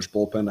that Rangers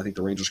bullpen. I think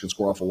the Rangers can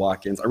score off of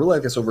Watkins. I really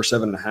like this over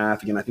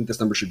 7.5. Again, I think this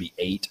number should be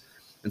 8.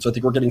 And so I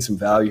think we're getting some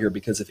value here,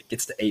 because if it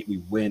gets to 8, we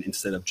win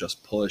instead of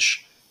just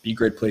push.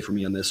 B-grade play for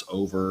me on this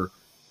over.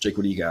 Jake,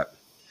 what do you got?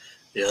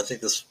 Yeah, I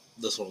think this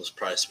one was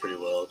priced pretty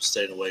well.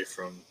 Staying away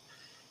from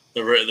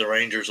the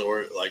Rangers,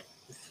 or I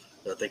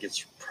think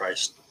it's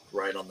priced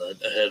right on the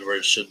ahead where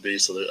it should be,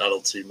 so I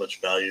don't see much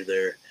value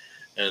there.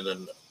 And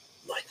then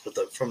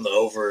from the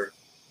over,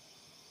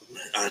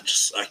 I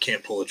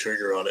can't pull the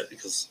trigger on it,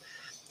 because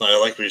I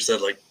like what you said.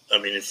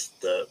 If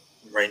the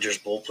Rangers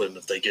bullpen,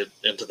 if they get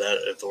into that,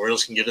 if the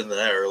Orioles can get into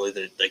that early,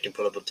 they can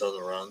put up a ton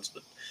of runs,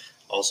 but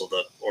also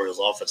the Orioles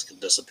offense can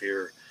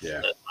disappear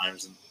at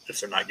times, and if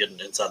they're not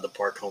getting inside the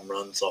park home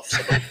runs off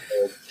somebody's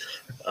field.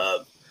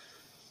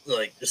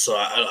 So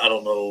I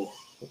don't know.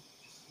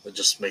 It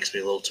just makes me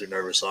a little too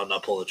nervous, so I'm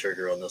not pulling the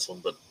trigger on this one.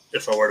 But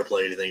if I were to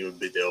play anything, it would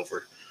be the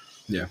over.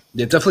 Yeah,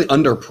 definitely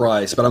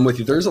underpriced, but I'm with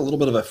you. There's a little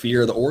bit of a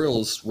fear. The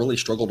Orioles really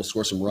struggled to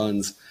score some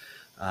runs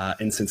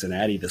in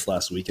Cincinnati this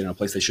last week, in a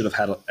place they should have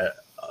had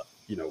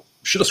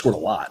should have scored a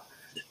lot,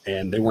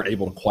 and they weren't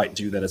able to quite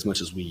do that as much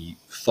as we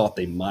thought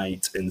they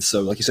might. And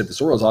so, like you said,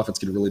 this Orioles offense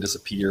can really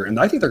disappear, and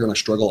I think they're going to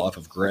struggle off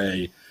of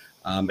Gray.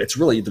 It's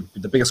really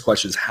the biggest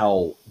question is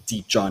how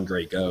deep John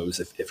Gray goes.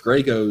 If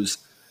Gray goes,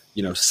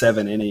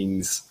 7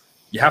 innings,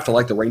 you have to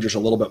like the Rangers a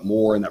little bit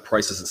more, and that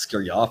price doesn't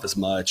scare you off as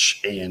much,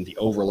 and the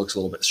over looks a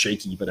little bit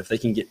shaky. But if they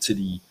can get to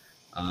the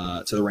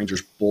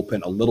Rangers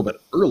bullpen a little bit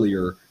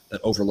earlier,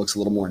 that over looks a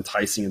little more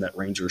enticing, and that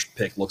Rangers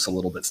pick looks a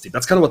little bit steep.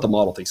 That's kind of what the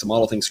model thinks. The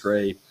model thinks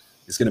Gray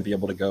is going to be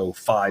able to go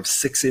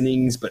 5-6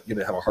 innings, but going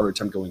to have a harder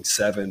time going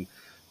 7.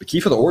 The key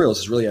for the Orioles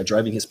is really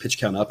driving his pitch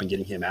count up and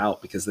getting him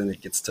out, because then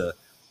it gets to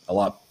a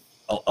lot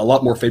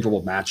more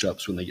favorable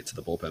matchups when they get to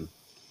the bullpen.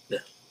 Yeah.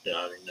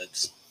 I mean,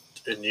 that's,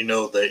 and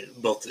they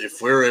both,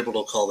 if we're able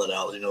to call that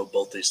out,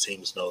 both these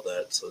teams know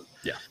that. So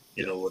yeah,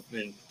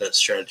 that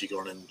strategy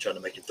going in, trying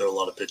to make him throw a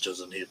lot of pitches,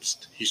 and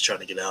he's trying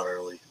to get out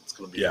early. It's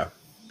going to be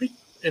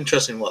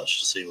interesting watch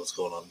to see what's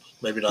going on.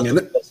 Maybe not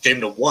the best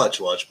game to watch,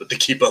 but to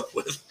keep up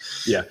with.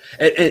 Yeah,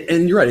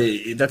 and you're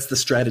right. That's the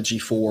strategy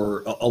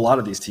for a lot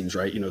of these teams,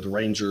 right? The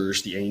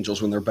Rangers, the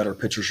Angels, when their better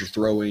pitchers are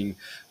throwing.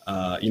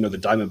 The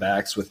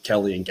Diamondbacks with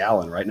Kelly and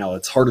Gallen. Right now,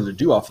 it's harder to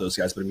do off those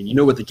guys. But I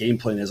mean, what the game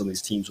plan is on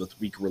these teams with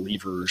weak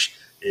relievers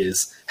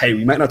is, hey,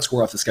 we might not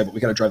score off this guy, but we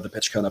got to drive the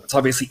pitch count up. It's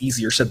obviously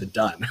easier said than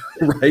done,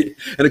 right?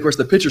 And of course,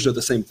 the pitchers are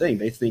the same thing.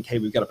 They think, hey,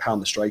 we've got to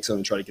pound the strike zone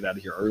and try to get out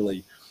of here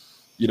early.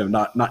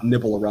 Not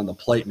nibble around the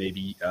plate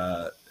maybe.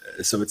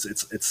 So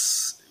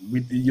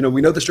we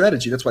know the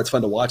strategy. That's why it's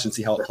fun to watch and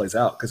see how it plays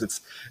out,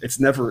 because it's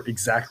never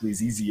exactly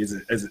as easy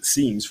as it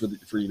seems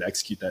for you to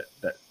execute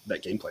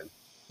that game plan.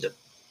 Yep.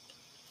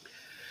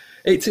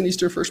 8:10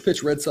 Eastern, first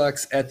pitch, Red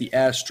Sox at the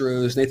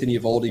Astros. Nathan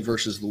Eovaldi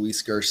versus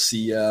Luis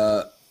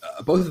Garcia.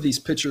 Both of these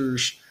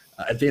pitchers,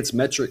 advanced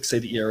metrics say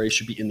the ERA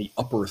should be in the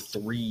upper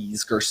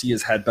 3s.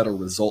 Garcia's had better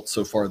results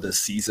so far this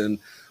season.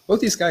 Both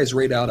these guys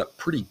rate out at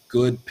pretty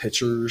good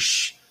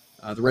pitchers.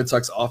 The Red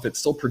Sox offense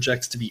still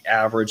projects to be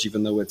average,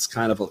 even though it's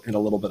kind of in a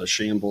little bit of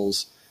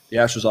shambles. The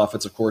Astros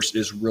offense, of course,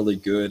 is really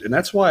good. And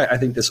that's why I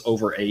think this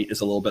over 8 is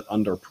a little bit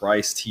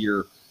underpriced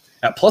here.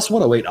 At plus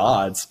 108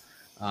 odds,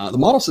 the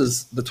model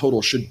says the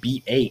total should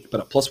be 8, but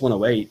at plus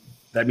 108,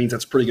 that means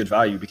that's pretty good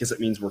value, because it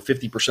means we're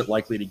 50%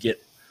 likely to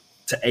get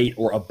to 8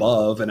 or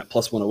above, and at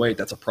plus 108,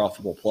 that's a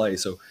profitable play.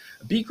 So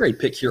a B-grade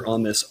pick here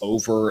on this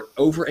over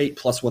 8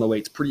 plus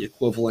 108 is pretty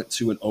equivalent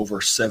to an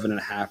over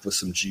 7.5 with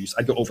some juice.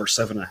 I'd go over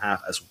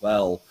 7.5 as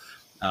well.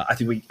 I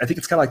think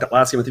it's kind of like that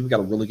last game. I think we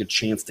got a really good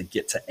chance to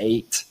get to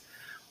 8.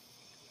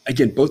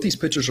 Again, both these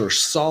pitchers are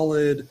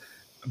solid.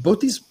 Both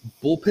these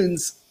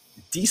bullpens,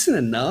 decent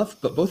enough,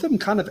 but both of them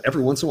kind of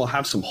every once in a while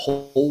have some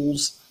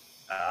holes.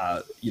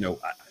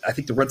 I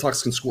think the Red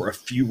Sox can score a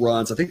few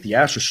runs. I think the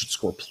Astros should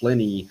score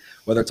plenty,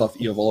 whether it's off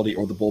Eovaldi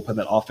or the bullpen.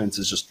 That offense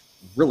is just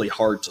really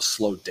hard to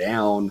slow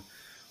down.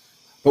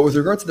 But with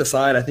regard to the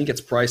side, I think it's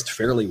priced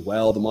fairly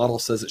well. The model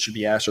says it should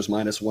be Astros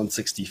minus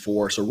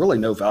 164, so really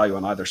no value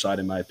on either side,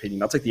 in my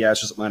opinion. I'll take the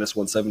Astros at minus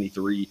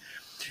 173.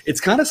 It's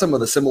kind of some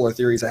of the similar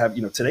theories I have.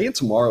 Today and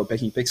tomorrow,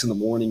 making picks in the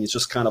morning is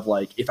just kind of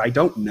like, if I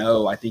don't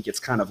know, I think it's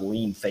kind of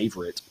lean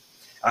favorite.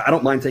 I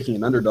don't mind taking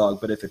an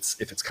underdog, but if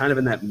it's kind of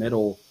in that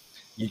middle,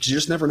 you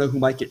just never know who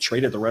might get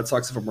traded. The Red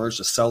Sox have emerged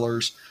as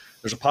sellers.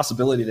 There's a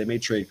possibility they may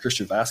trade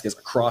Christian Vasquez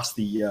across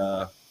the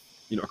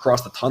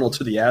tunnel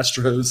to the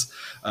Astros.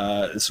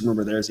 Some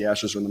rumor there is the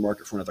Astros are in the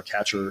market for another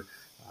catcher.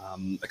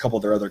 A couple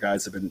of their other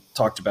guys have been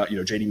talked about.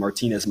 JD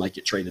Martinez might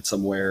get traded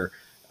somewhere.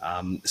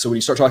 So when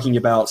you start talking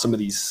about some of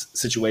these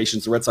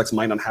situations, the Red Sox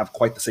might not have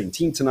quite the same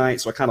team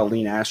tonight. So I kind of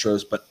lean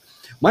Astros, but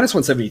minus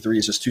 173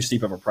 is just too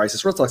steep of a price.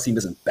 This Red Sox team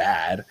isn't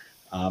bad.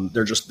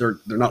 They're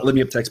not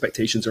living up to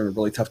expectations. They're in a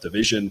really tough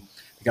division.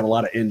 They got a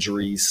lot of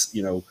injuries.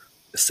 The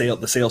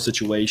sale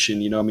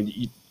situation.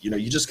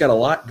 You just got a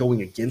lot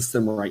going against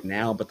them right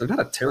now. But they're not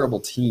a terrible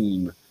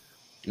team.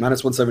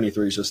 Minus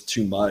 173 is just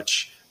too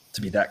much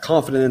to be that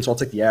confident in. So I'll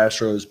take the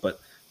Astros, but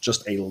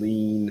just a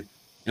lean.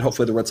 And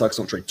hopefully the Red Sox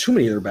don't trade too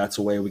many of their bats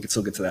away. We can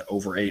still get to that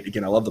over 8.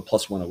 Again, I love the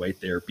plus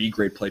 108 there. Be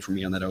great play for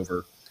me on that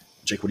over.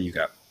 Jake, what do you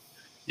got?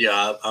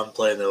 Yeah, I'm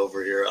playing the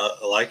over here.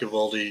 I like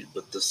Eovaldi,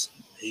 but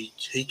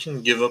he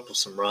can give up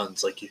some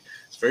runs. He's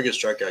a very good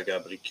strikeout guy,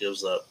 but he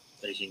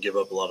can give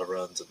up a lot of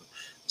runs. And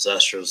this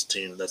Astros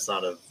team, that's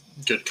not a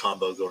good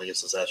combo going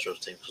against this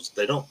Astros team, because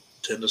they don't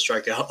tend to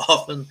strike out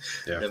often,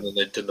 and then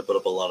they tend to put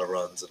up a lot of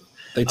runs. And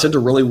they tend to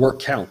really work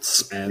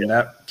counts, and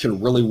that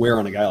can really wear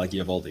on a guy like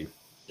Eovaldi.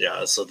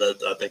 Yeah, so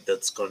I think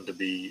that's going to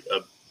be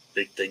a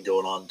big thing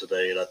going on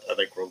today, and I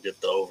think we'll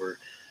get the over.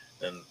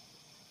 And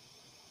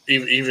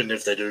even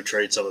if they do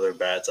trade some of their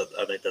bats,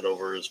 I think that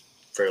over is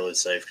fairly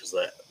safe, because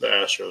the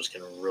Astros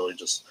can really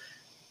just,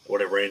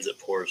 when it rains, it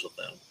pours with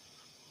them.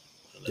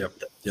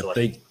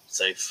 They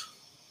safe.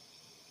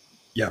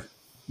 Yeah,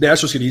 the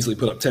Astros could easily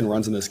put up 10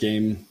 runs in this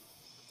game.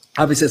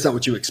 Obviously, that's not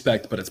what you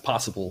expect, but it's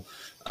possible.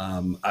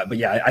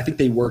 I think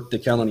they work the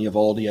count on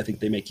Eovaldi. I think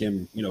they make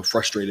him,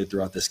 frustrated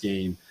throughout this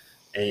game.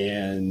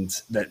 And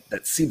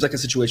that seems like a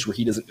situation where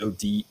he doesn't go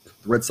deep.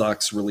 The Red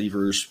Sox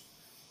relievers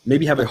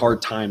maybe have a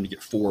hard time to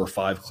get 4 or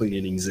 5 clean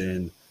innings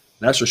in.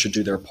 The Astros should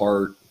do their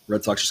part.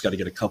 Red Sox just got to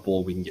get a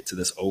couple. We can get to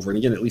this over. And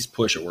again, at least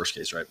push at worst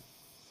case, right?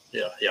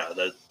 Yeah,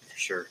 that for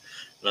sure.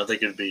 And I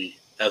think it'd be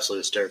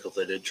absolutely hysterical if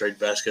they did trade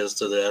Vasquez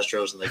to the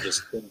Astros and they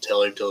just didn't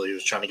tell him till he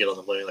was trying to get on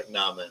the plane. Like,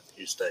 nah, man,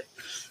 you stay.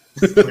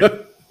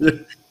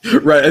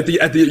 Right at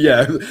the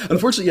yeah.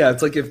 Unfortunately, yeah,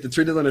 it's like if the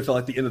trade deadline fell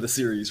at the end of the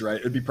series, right?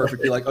 It'd be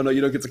perfectly like, oh no,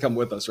 you don't get to come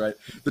with us, right?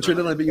 The trade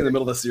deadline being in the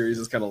middle of the series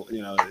is kind of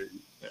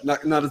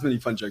not as many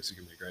fun jokes you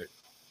can make, right?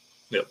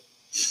 Yep.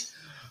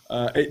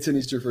 8:10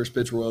 Eastern first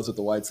pitch. Royals at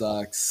the White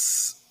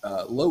Sox.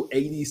 Low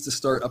 80s to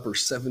start, upper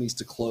 70s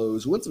to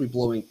close. Winds will be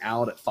blowing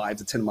out at 5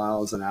 to 10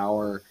 miles an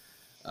hour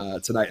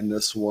tonight in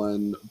this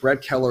one.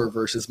 Brad Keller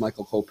versus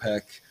Michael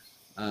Kopech.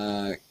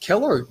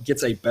 Keller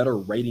gets a better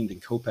rating than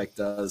Kopech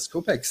does.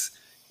 Kopech's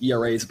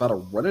ERA is about a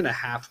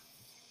 1.5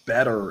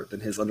 better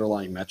than his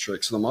underlying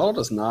metrics. So the model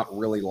does not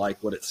really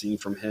like what it's seen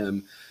from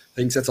him.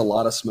 Thinks that's a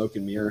lot of smoke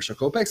and mirrors. So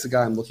Kopech's the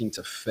guy I'm looking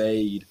to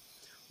fade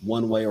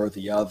one way or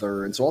the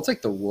other. And so I'll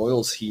take the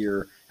Royals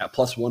here at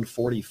plus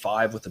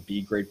 145 with a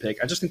B grade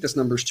pick. I just think this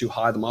number is too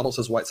high. The model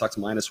says White Sox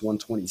minus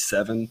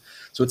 127.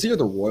 So it's either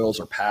the Royals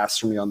or pass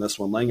for me on this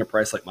one. Laying a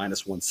price like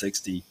minus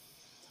 160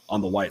 on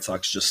the White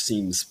Sox just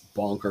seems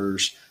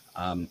bonkers.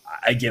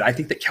 Again, I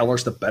think that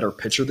Keller's the better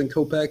pitcher than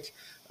Kopech.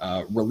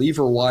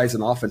 Reliever-wise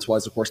and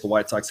offense-wise, of course, the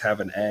White Sox have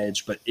an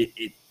edge, but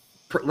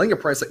laying a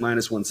price like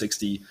minus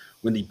 160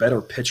 when the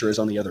better pitcher is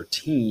on the other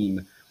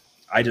team,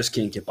 I just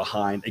can't get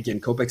behind. Again,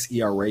 Kopech's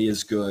ERA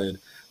is good,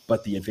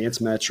 but the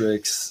advanced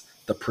metrics,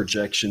 the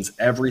projections,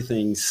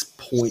 everything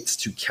points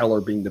to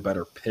Keller being the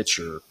better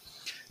pitcher.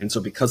 And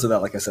so because of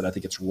that, like I said, I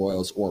think it's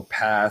Royals or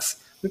pass.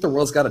 I think the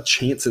Royals got a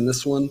chance in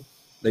this one.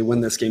 They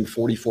win this game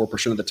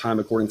 44% of the time,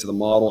 according to the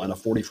model, and a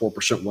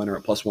 44% winner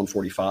at plus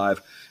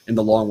 145 in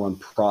the long run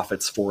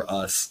profits for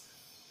us.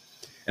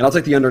 And I'll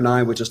take the under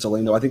 9 with just a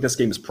lane, though. I think this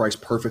game is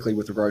priced perfectly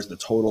with regards to the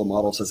total.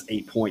 Model says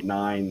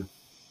 8.9.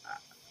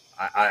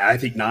 I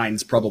think 9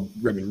 is probably,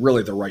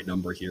 really the right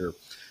number here.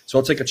 So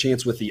I'll take a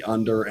chance with the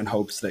under in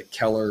hopes that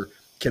Keller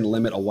can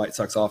limit a White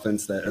Sox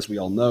offense that, as we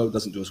all know,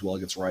 doesn't do as well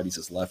against righties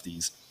as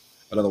lefties.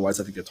 But otherwise,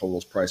 I think the total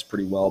is priced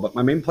pretty well. But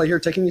my main play here,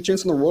 taking a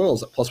chance on the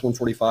Royals at plus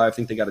 145. I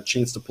think they got a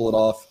chance to pull it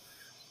off,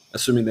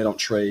 assuming they don't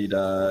trade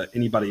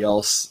anybody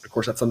else. Of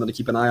course, that's something to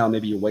keep an eye on.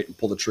 Maybe you wait and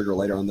pull the trigger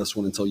later on this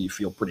one until you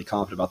feel pretty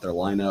confident about their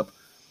lineup.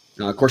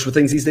 Of course, with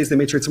things these days, they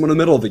may trade someone in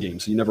the middle of the game,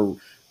 so you never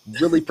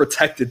really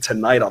protected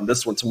tonight on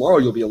this one. Tomorrow,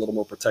 you'll be a little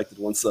more protected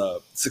once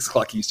 6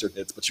 o'clock Eastern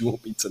hits, but you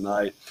won't be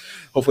tonight.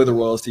 Hopefully, the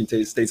Royals team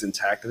stays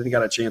intact. I think they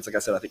got a chance. Like I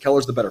said, I think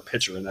Keller's the better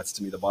pitcher, and that's,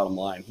 to me, the bottom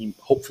line. He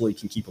hopefully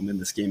can keep them in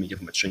this game and give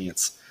them a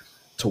chance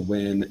to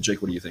win.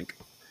 Jake, what do you think?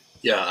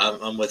 Yeah,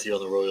 I'm with you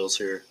on the Royals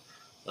here.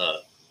 I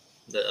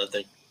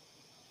think,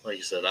 like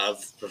you said,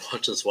 I've been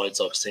watching this White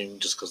Sox team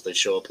just because they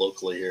show up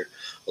locally here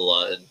a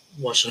lot, and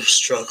watching them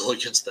struggle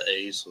against the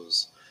A's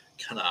was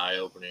kind of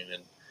eye-opening.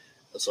 And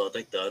so I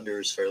think the under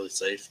is fairly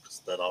safe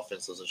because that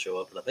offense doesn't show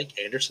up. And I think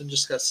Anderson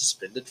just got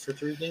suspended for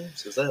 3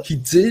 games. Is that? He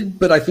did,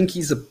 but I think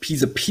he's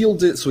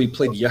appealed it, so he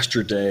played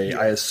yesterday. Yeah.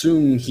 I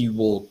assume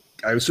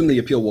the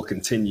appeal will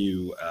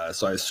continue,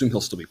 so I assume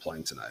he'll still be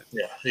playing tonight.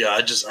 Yeah.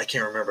 I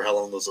can't remember how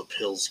long those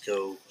appeals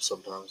go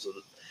sometimes.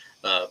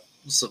 But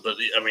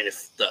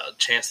if the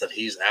chance that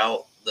he's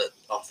out, that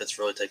offense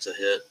really takes a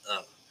hit,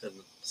 and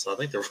so I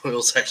think the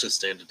Royals actually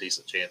stand a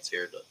decent chance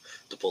here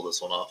to pull this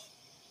one off.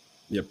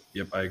 Yep,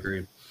 I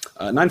agree.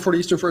 9:40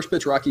 Eastern first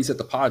pitch. Rockies at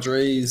the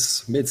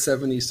Padres. Mid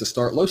 70s to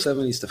start, low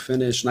 70s to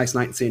finish. Nice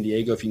night in San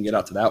Diego if you can get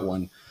out to that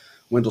one.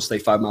 Wind will stay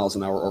 5 miles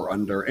an hour or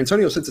under.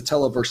 Antonio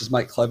Senzatella versus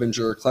Mike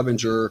Clevinger.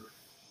 Clevinger,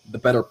 the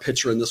better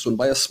pitcher in this one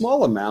by a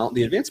small amount.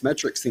 The advanced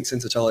metrics think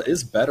Senzatella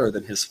is better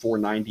than his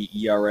 4.90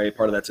 ERA.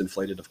 Part of that's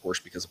inflated, of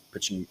course, because of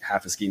pitching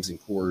half his games in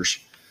Coors.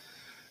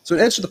 So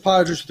an edge to the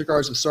Padres with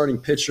regards to the starting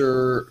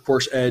pitcher. Of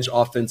course, edge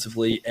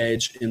offensively,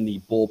 edge in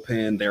the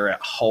bullpen. They're at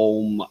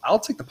home. I'll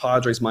take the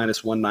Padres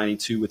minus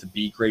 192 with a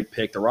B grade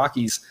pick. The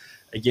Rockies,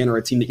 again, are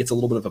a team that gets a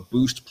little bit of a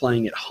boost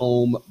playing at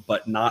home,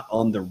 but not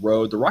on the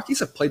road. The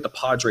Rockies have played the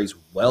Padres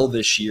well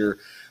this year,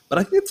 but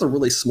I think it's a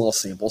really small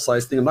sample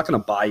size thing. I'm not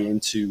going to buy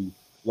into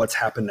what's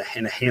happened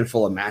in a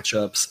handful of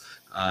matchups.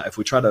 If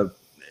we try to,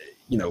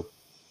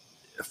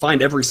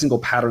 find every single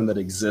pattern that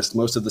exists,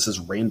 most of this is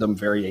random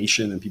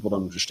variation, and people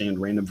don't understand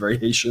random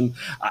variation.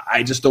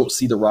 I just don't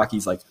see the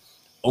Rockies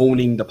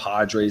owning the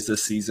Padres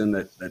this season.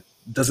 That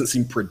doesn't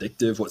seem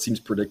predictive. What seems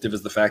predictive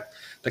is the fact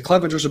that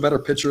Clevenger's a better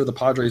pitcher. The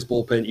Padres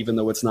bullpen, even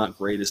though it's not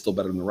great, is still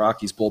better than the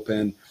Rockies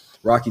bullpen.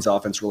 Rockies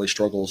offense really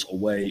struggles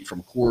away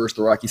from Coors.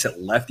 The Rockies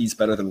hit lefties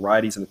better than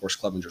righties, and of course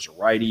Clevenger's a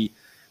righty.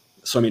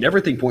 So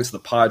everything points to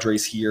the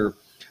Padres here.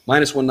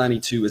 Minus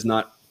 192 is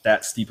not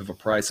that steep of a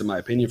price, in my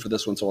opinion, for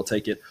this one, so I'll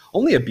take it.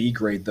 Only a B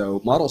grade, though.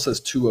 Model says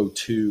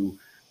 202,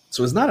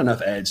 so it's not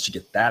enough edge to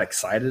get that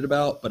excited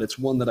about, but it's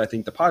one that I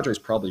think the Padres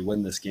probably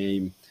win this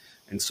game,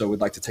 and so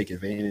we'd like to take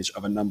advantage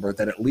of a number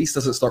that at least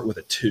doesn't start with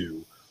a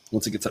 2.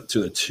 Once it gets up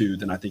to a 2,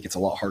 then I think it's a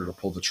lot harder to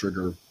pull the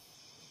trigger.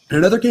 And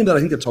another game that I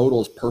think the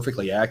total is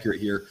perfectly accurate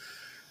here.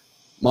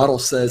 Model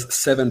says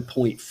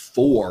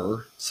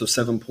 7.4, so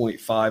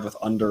 7.5 with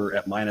under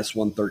at minus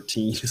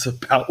 113 is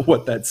about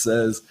what that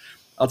says.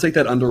 I'll take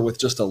that under with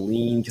just a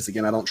lean because,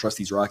 again, I don't trust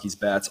these Rockies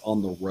bats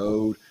on the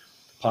road.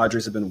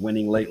 Padres have been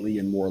winning lately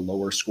in more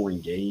lower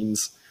scoring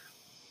games.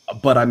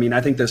 But I mean,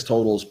 I think this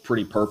total is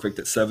pretty perfect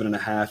at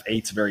 7.5.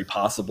 8's very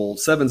possible.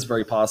 7's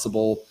very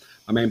possible.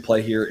 My main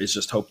play here is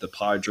just hope the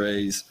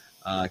Padres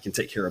can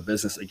take care of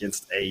business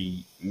against a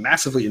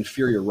massively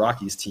inferior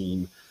Rockies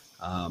team.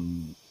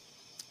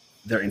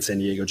 They're in San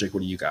Diego. Jake,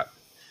 what do you got?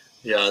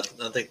 Yeah,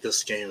 I think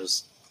this game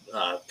is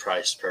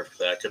priced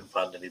perfectly. I couldn't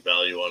find any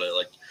value on it.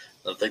 Like,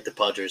 I think the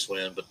Padres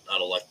win, but I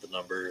don't like the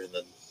number. And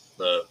then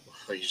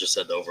like you just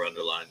said, the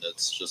over-underline.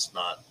 That's just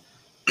not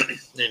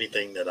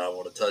anything that I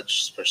want to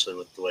touch, especially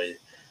with the way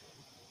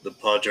the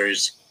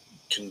Padres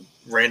can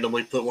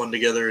randomly put one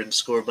together and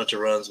score a bunch of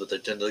runs, but they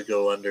tend to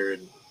go under.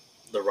 And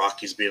the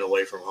Rockies being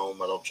away from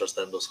home, I don't trust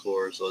them to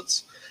score. So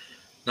it's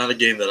not a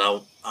game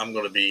that I'm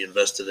going to be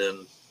invested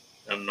in.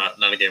 I'm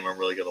not a game I'm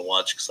really going to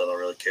watch because I don't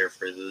really care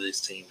for either of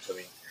these teams. I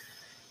mean,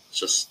 it's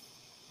just,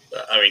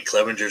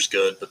 Clevenger's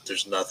good, but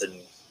there's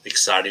nothing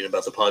exciting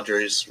about the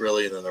Padres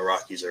really. And then the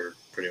Rockies are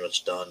pretty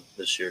much done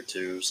this year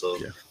too. So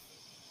yeah.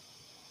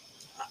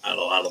 I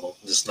don't know.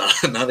 Just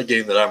not a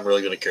game that I'm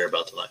really going to care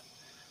about tonight.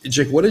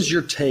 Jake, what is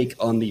your take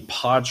on the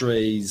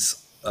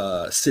Padres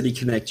City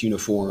Connect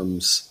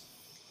uniforms?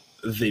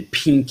 The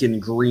pink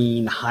and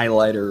green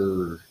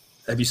highlighter.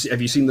 Have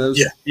you seen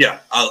those? Yeah.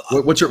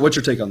 What's your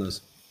take on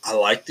those? I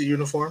like the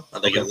uniform. I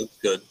think it looks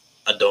good.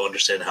 I don't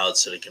understand how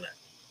it's City Connect.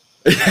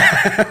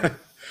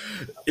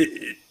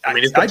 I've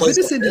been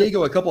to San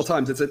Diego a couple of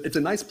times. It's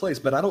a nice place,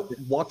 but I don't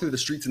walk through the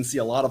streets and see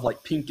a lot of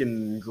like pink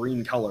and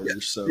green colors. Yeah,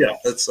 so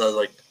it's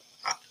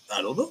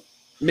I don't know.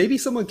 Maybe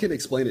someone can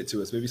explain it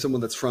to us. Maybe someone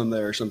that's from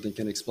there or something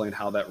can explain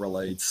how that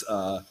relates.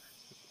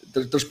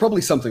 There's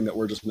probably something that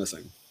we're just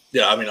missing.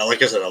 Yeah, I mean,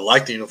 like I said, I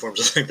like the uniforms.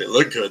 I think they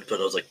look good, but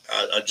I was like,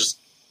 I just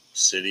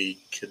City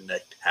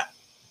Connect hat.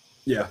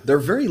 Yeah, they're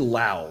very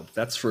loud,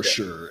 that's for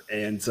sure.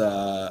 And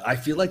I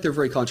feel like they're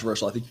very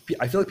controversial.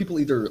 I feel like people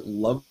either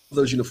love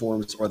those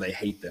uniforms or they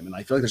hate them. And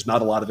I feel like there's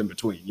not a lot of in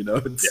between, you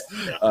know?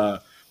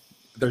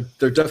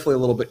 They're definitely a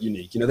little bit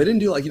unique. You know, they didn't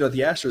do like, the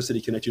Astros City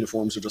Connect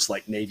uniforms are just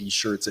like navy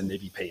shirts and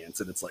navy pants.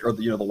 And it's like, or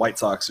the White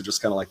Sox are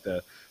just kind of like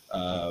the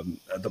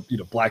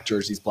black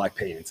jerseys, black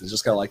pants. It's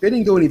just kind of like, they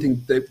didn't go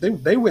anything.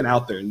 They went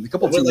out there and a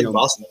couple of teams. Like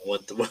Boston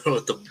with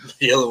the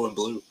yellow and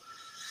blue.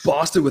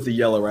 Boston with the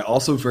yellow, right?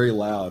 Also very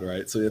loud,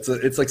 right? So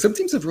it's like some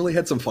teams have really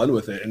had some fun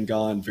with it and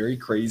gone very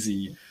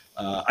crazy.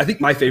 I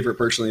think my favorite,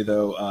 personally,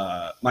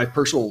 though, my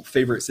personal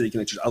favorite City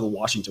Connectors are the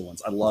Washington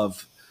ones. I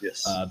love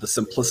the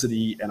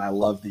simplicity, and I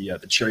love the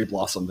cherry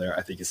blossom there.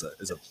 I think is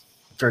a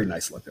very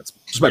nice look. That's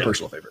just my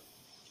personal favorite.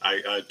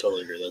 I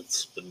totally agree.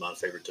 That's been my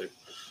favorite too.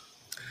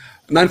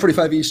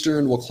 9:45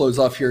 Eastern. We'll close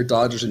off here.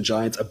 Dodgers and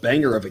Giants, a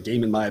banger of a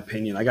game in my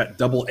opinion. I got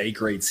double A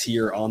grades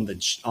here on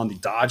the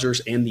Dodgers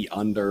and the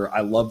under.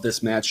 I love this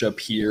matchup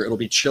here. It'll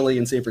be chilly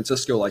in San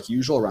Francisco like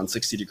usual, around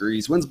 60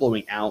 degrees. Wind's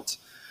blowing out.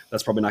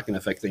 That's probably not going to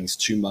affect things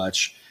too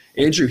much.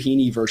 Andrew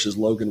Heaney versus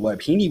Logan Webb.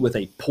 Heaney with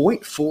a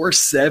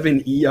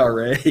 .47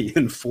 ERA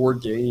in 4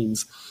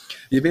 games.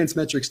 The advanced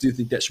metrics do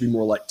think that should be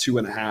more like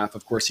 2.5.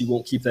 Of course, he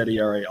won't keep that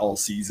ERA all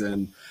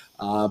season.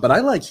 But I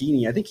like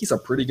Heaney. I think he's a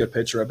pretty good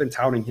pitcher. I've been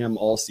touting him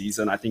all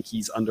season. I think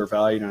he's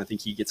undervalued, and I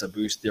think he gets a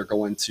boost. They're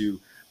going to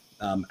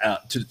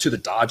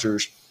the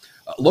Dodgers.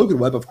 Logan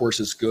Webb, of course,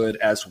 is good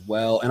as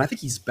well, and I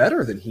think he's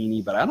better than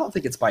Heaney, but I don't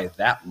think it's by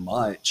that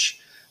much.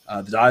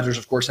 The Dodgers,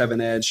 of course, have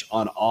an edge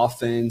on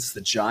offense.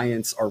 The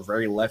Giants are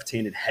very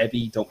left-handed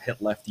heavy, don't hit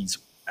lefties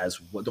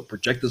don't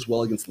project as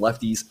well against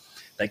lefties.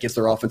 That gives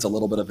their offense a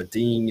little bit of a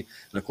ding.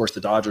 And, of course,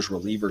 the Dodgers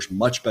relievers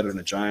much better than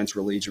the Giants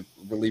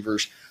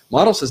relievers.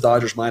 Model says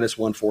Dodgers minus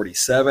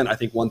 147. I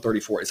think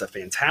 134 is a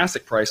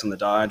fantastic price on the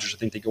Dodgers. I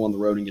think they go on the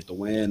road and get the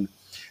win.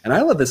 And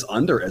I love this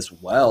under as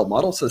well.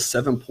 Model says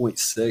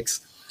 7.6.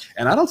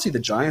 And I don't see the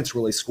Giants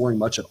really scoring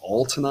much at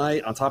all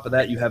tonight. On top of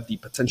that, you have the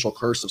potential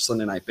curse of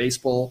Sunday Night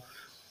Baseball.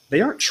 They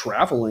aren't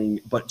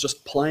traveling, but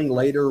just playing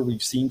later,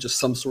 we've seen just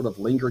some sort of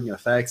lingering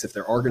effects. If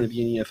there are going to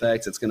be any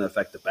effects, it's going to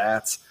affect the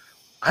bats.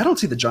 I don't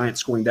see the Giants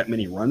scoring that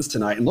many runs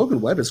tonight, and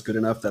Logan Webb is good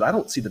enough that I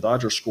don't see the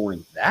Dodgers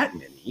scoring that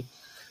many.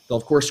 They'll,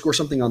 of course, score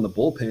something on the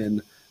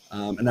bullpen,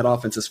 and that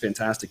offense is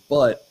fantastic.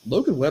 But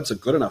Logan Webb's a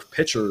good enough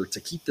pitcher to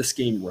keep this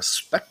game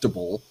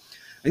respectable.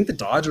 I think the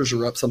Dodgers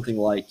are up something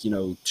like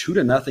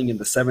 2-0 in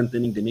the 7th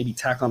inning. They maybe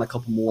tack on a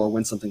couple more,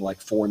 win something like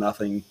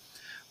 4-0.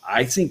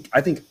 I think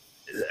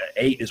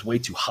 8 is way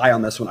too high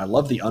on this one. I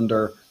love the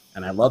under,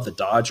 and I love the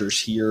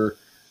Dodgers here.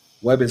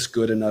 Webb is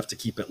good enough to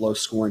keep it low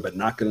scoring, but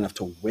not good enough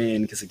to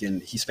win because,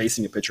 again, he's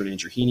facing a pitcher in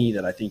Andrew Heaney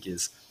that I think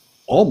is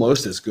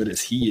almost as good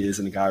as he is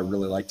and a guy I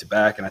really like to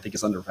back and I think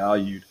is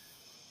undervalued.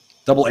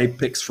 Double A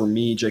picks for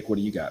me. Jake, what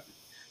do you got?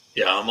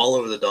 Yeah, I'm all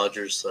over the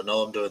Dodgers. I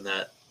know I'm doing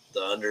that.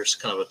 The under is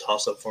kind of a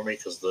toss-up for me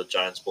because the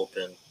Giants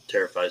bullpen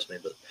terrifies me.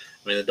 But,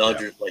 the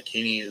Dodgers, like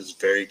Heaney is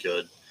very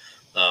good.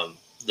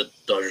 The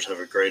Dodgers have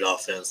a great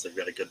offense. They've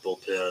got a good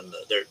bullpen.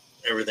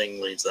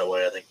 Everything leads that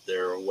way. I think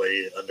they're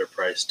way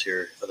underpriced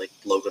here. I think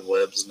Logan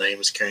Webb's name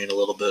is carrying a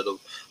little bit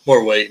of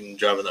more weight and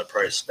driving that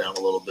price down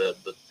a little bit.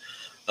 But,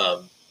 I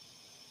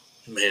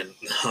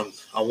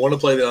want to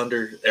play the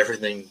under.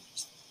 Everything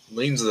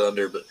leans to the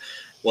under, but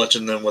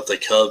watching them with the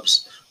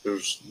Cubs,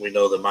 we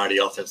know the mighty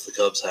offense the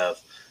Cubs have,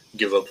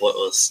 give up what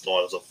was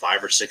a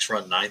 5 or 6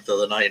 run ninth the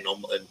other night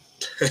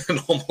and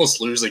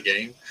almost lose a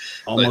game.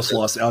 Almost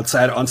lost on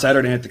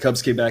Saturday night. The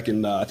Cubs came back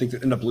and I think they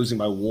ended up losing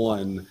by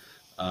 1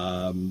 in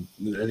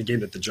a game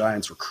that the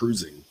Giants were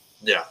cruising.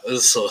 Yeah,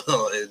 so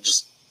it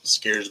just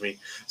scares me.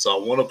 So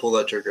I want to pull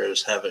that trigger. I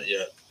just haven't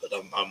yet, but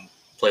I'm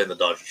playing the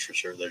Dodgers for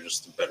sure. They're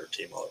just a better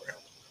team all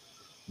around.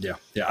 Yeah.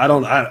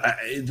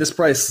 This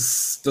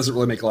price doesn't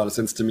really make a lot of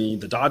sense to me.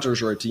 The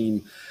Dodgers are a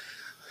team.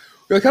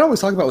 I kind of always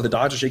talk about with the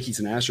Dodgers, Yankees,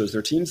 and Astros.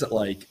 They're teams that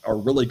are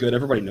really good.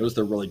 Everybody knows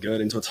they're really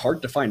good, and so it's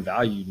hard to find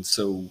value. And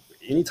so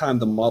anytime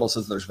the model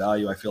says there's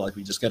value, I feel like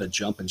we just got to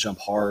jump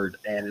hard.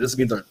 And it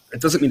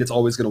doesn't mean it's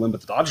always going to win.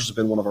 But the Dodgers have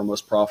been one of our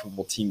most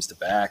profitable teams to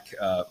back.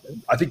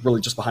 I think really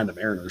just behind the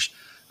Mariners.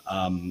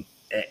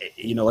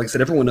 Like I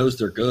said, everyone knows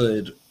they're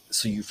good,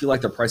 so you feel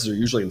like their prices are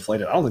usually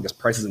inflated. I don't think this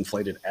price is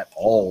inflated at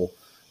all.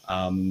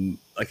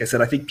 Like I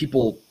said, I think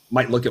people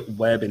might look at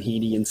Webb and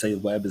Heaney and say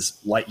Webb is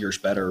light years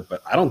better,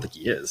 but I don't think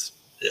he is.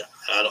 Yeah,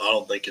 I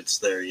don't think it's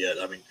there yet.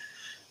 I mean,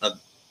 I'd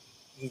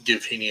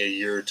give Heaney a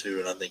year or two,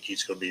 and I think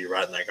he's going to be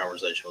right in that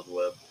conversation with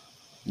Webb.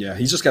 Yeah,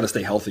 he's just got to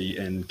stay healthy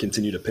and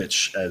continue to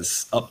pitch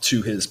as up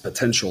to his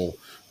potential.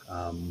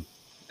 And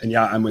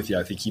yeah, I'm with you.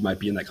 I think he might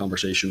be in that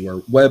conversation where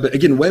Webb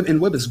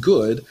is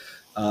good.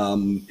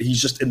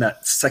 He's just in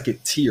that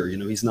second tier.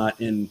 He's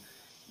not in,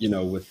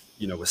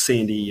 with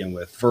Sandy and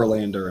with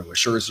Verlander and with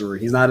Scherzer.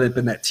 He's not up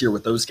in that tier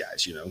with those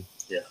guys.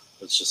 Yeah,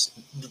 it's just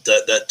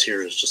that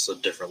tier is just a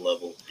different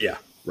level. Yeah,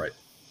 right.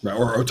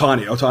 Or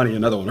Ohtani,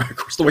 another one. Of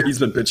course, the way he's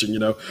been pitching.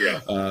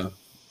 Yeah.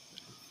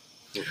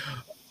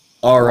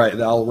 All right,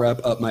 I'll wrap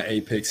up my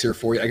A picks here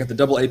for you. I got the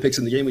double A picks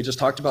in the game. We just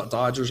talked about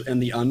Dodgers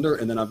and the under,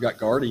 and then I've got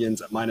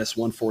Guardians at minus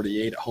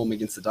 148 at home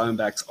against the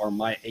Diamondbacks are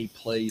my A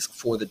plays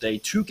for the day.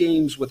 2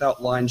 games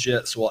without lines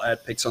yet, so I'll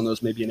add picks on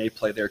those, maybe an A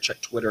play there.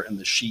 Check Twitter and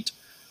the sheet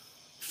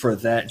for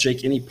that.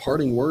 Jake, any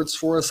parting words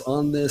for us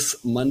on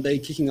this Monday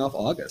kicking off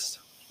August?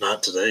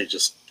 Not today.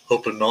 Just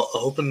hoping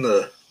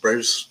the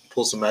Braves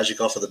pull some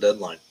magic off of the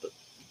deadline. But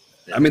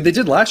yeah. I mean, they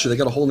did last year. They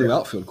got a whole new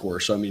outfield core,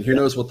 so I mean, who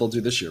knows what they'll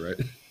do this year, right?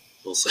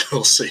 We'll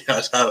see.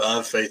 I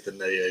have faith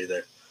in AA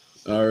there.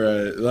 All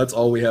right. That's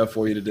all we have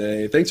for you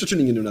today. Thanks for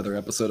tuning in to another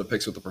episode of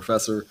Picks with the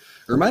Professor.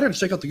 A reminder to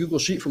check out the Google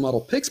Sheet for model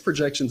picks,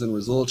 projections, and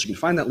results. You can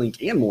find that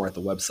link and more at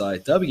the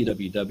website,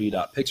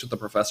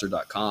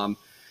 www.pickswiththeprofessor.com.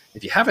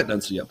 If you haven't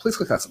done so yet, please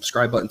click that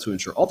subscribe button to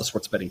ensure all the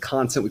sports betting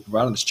content we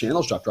provide on this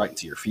channel is dropped right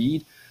into your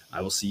feed.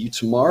 I will see you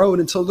tomorrow.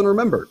 And until then,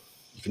 remember,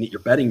 you can eat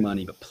your betting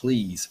money, but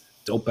please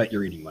don't bet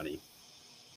your eating money.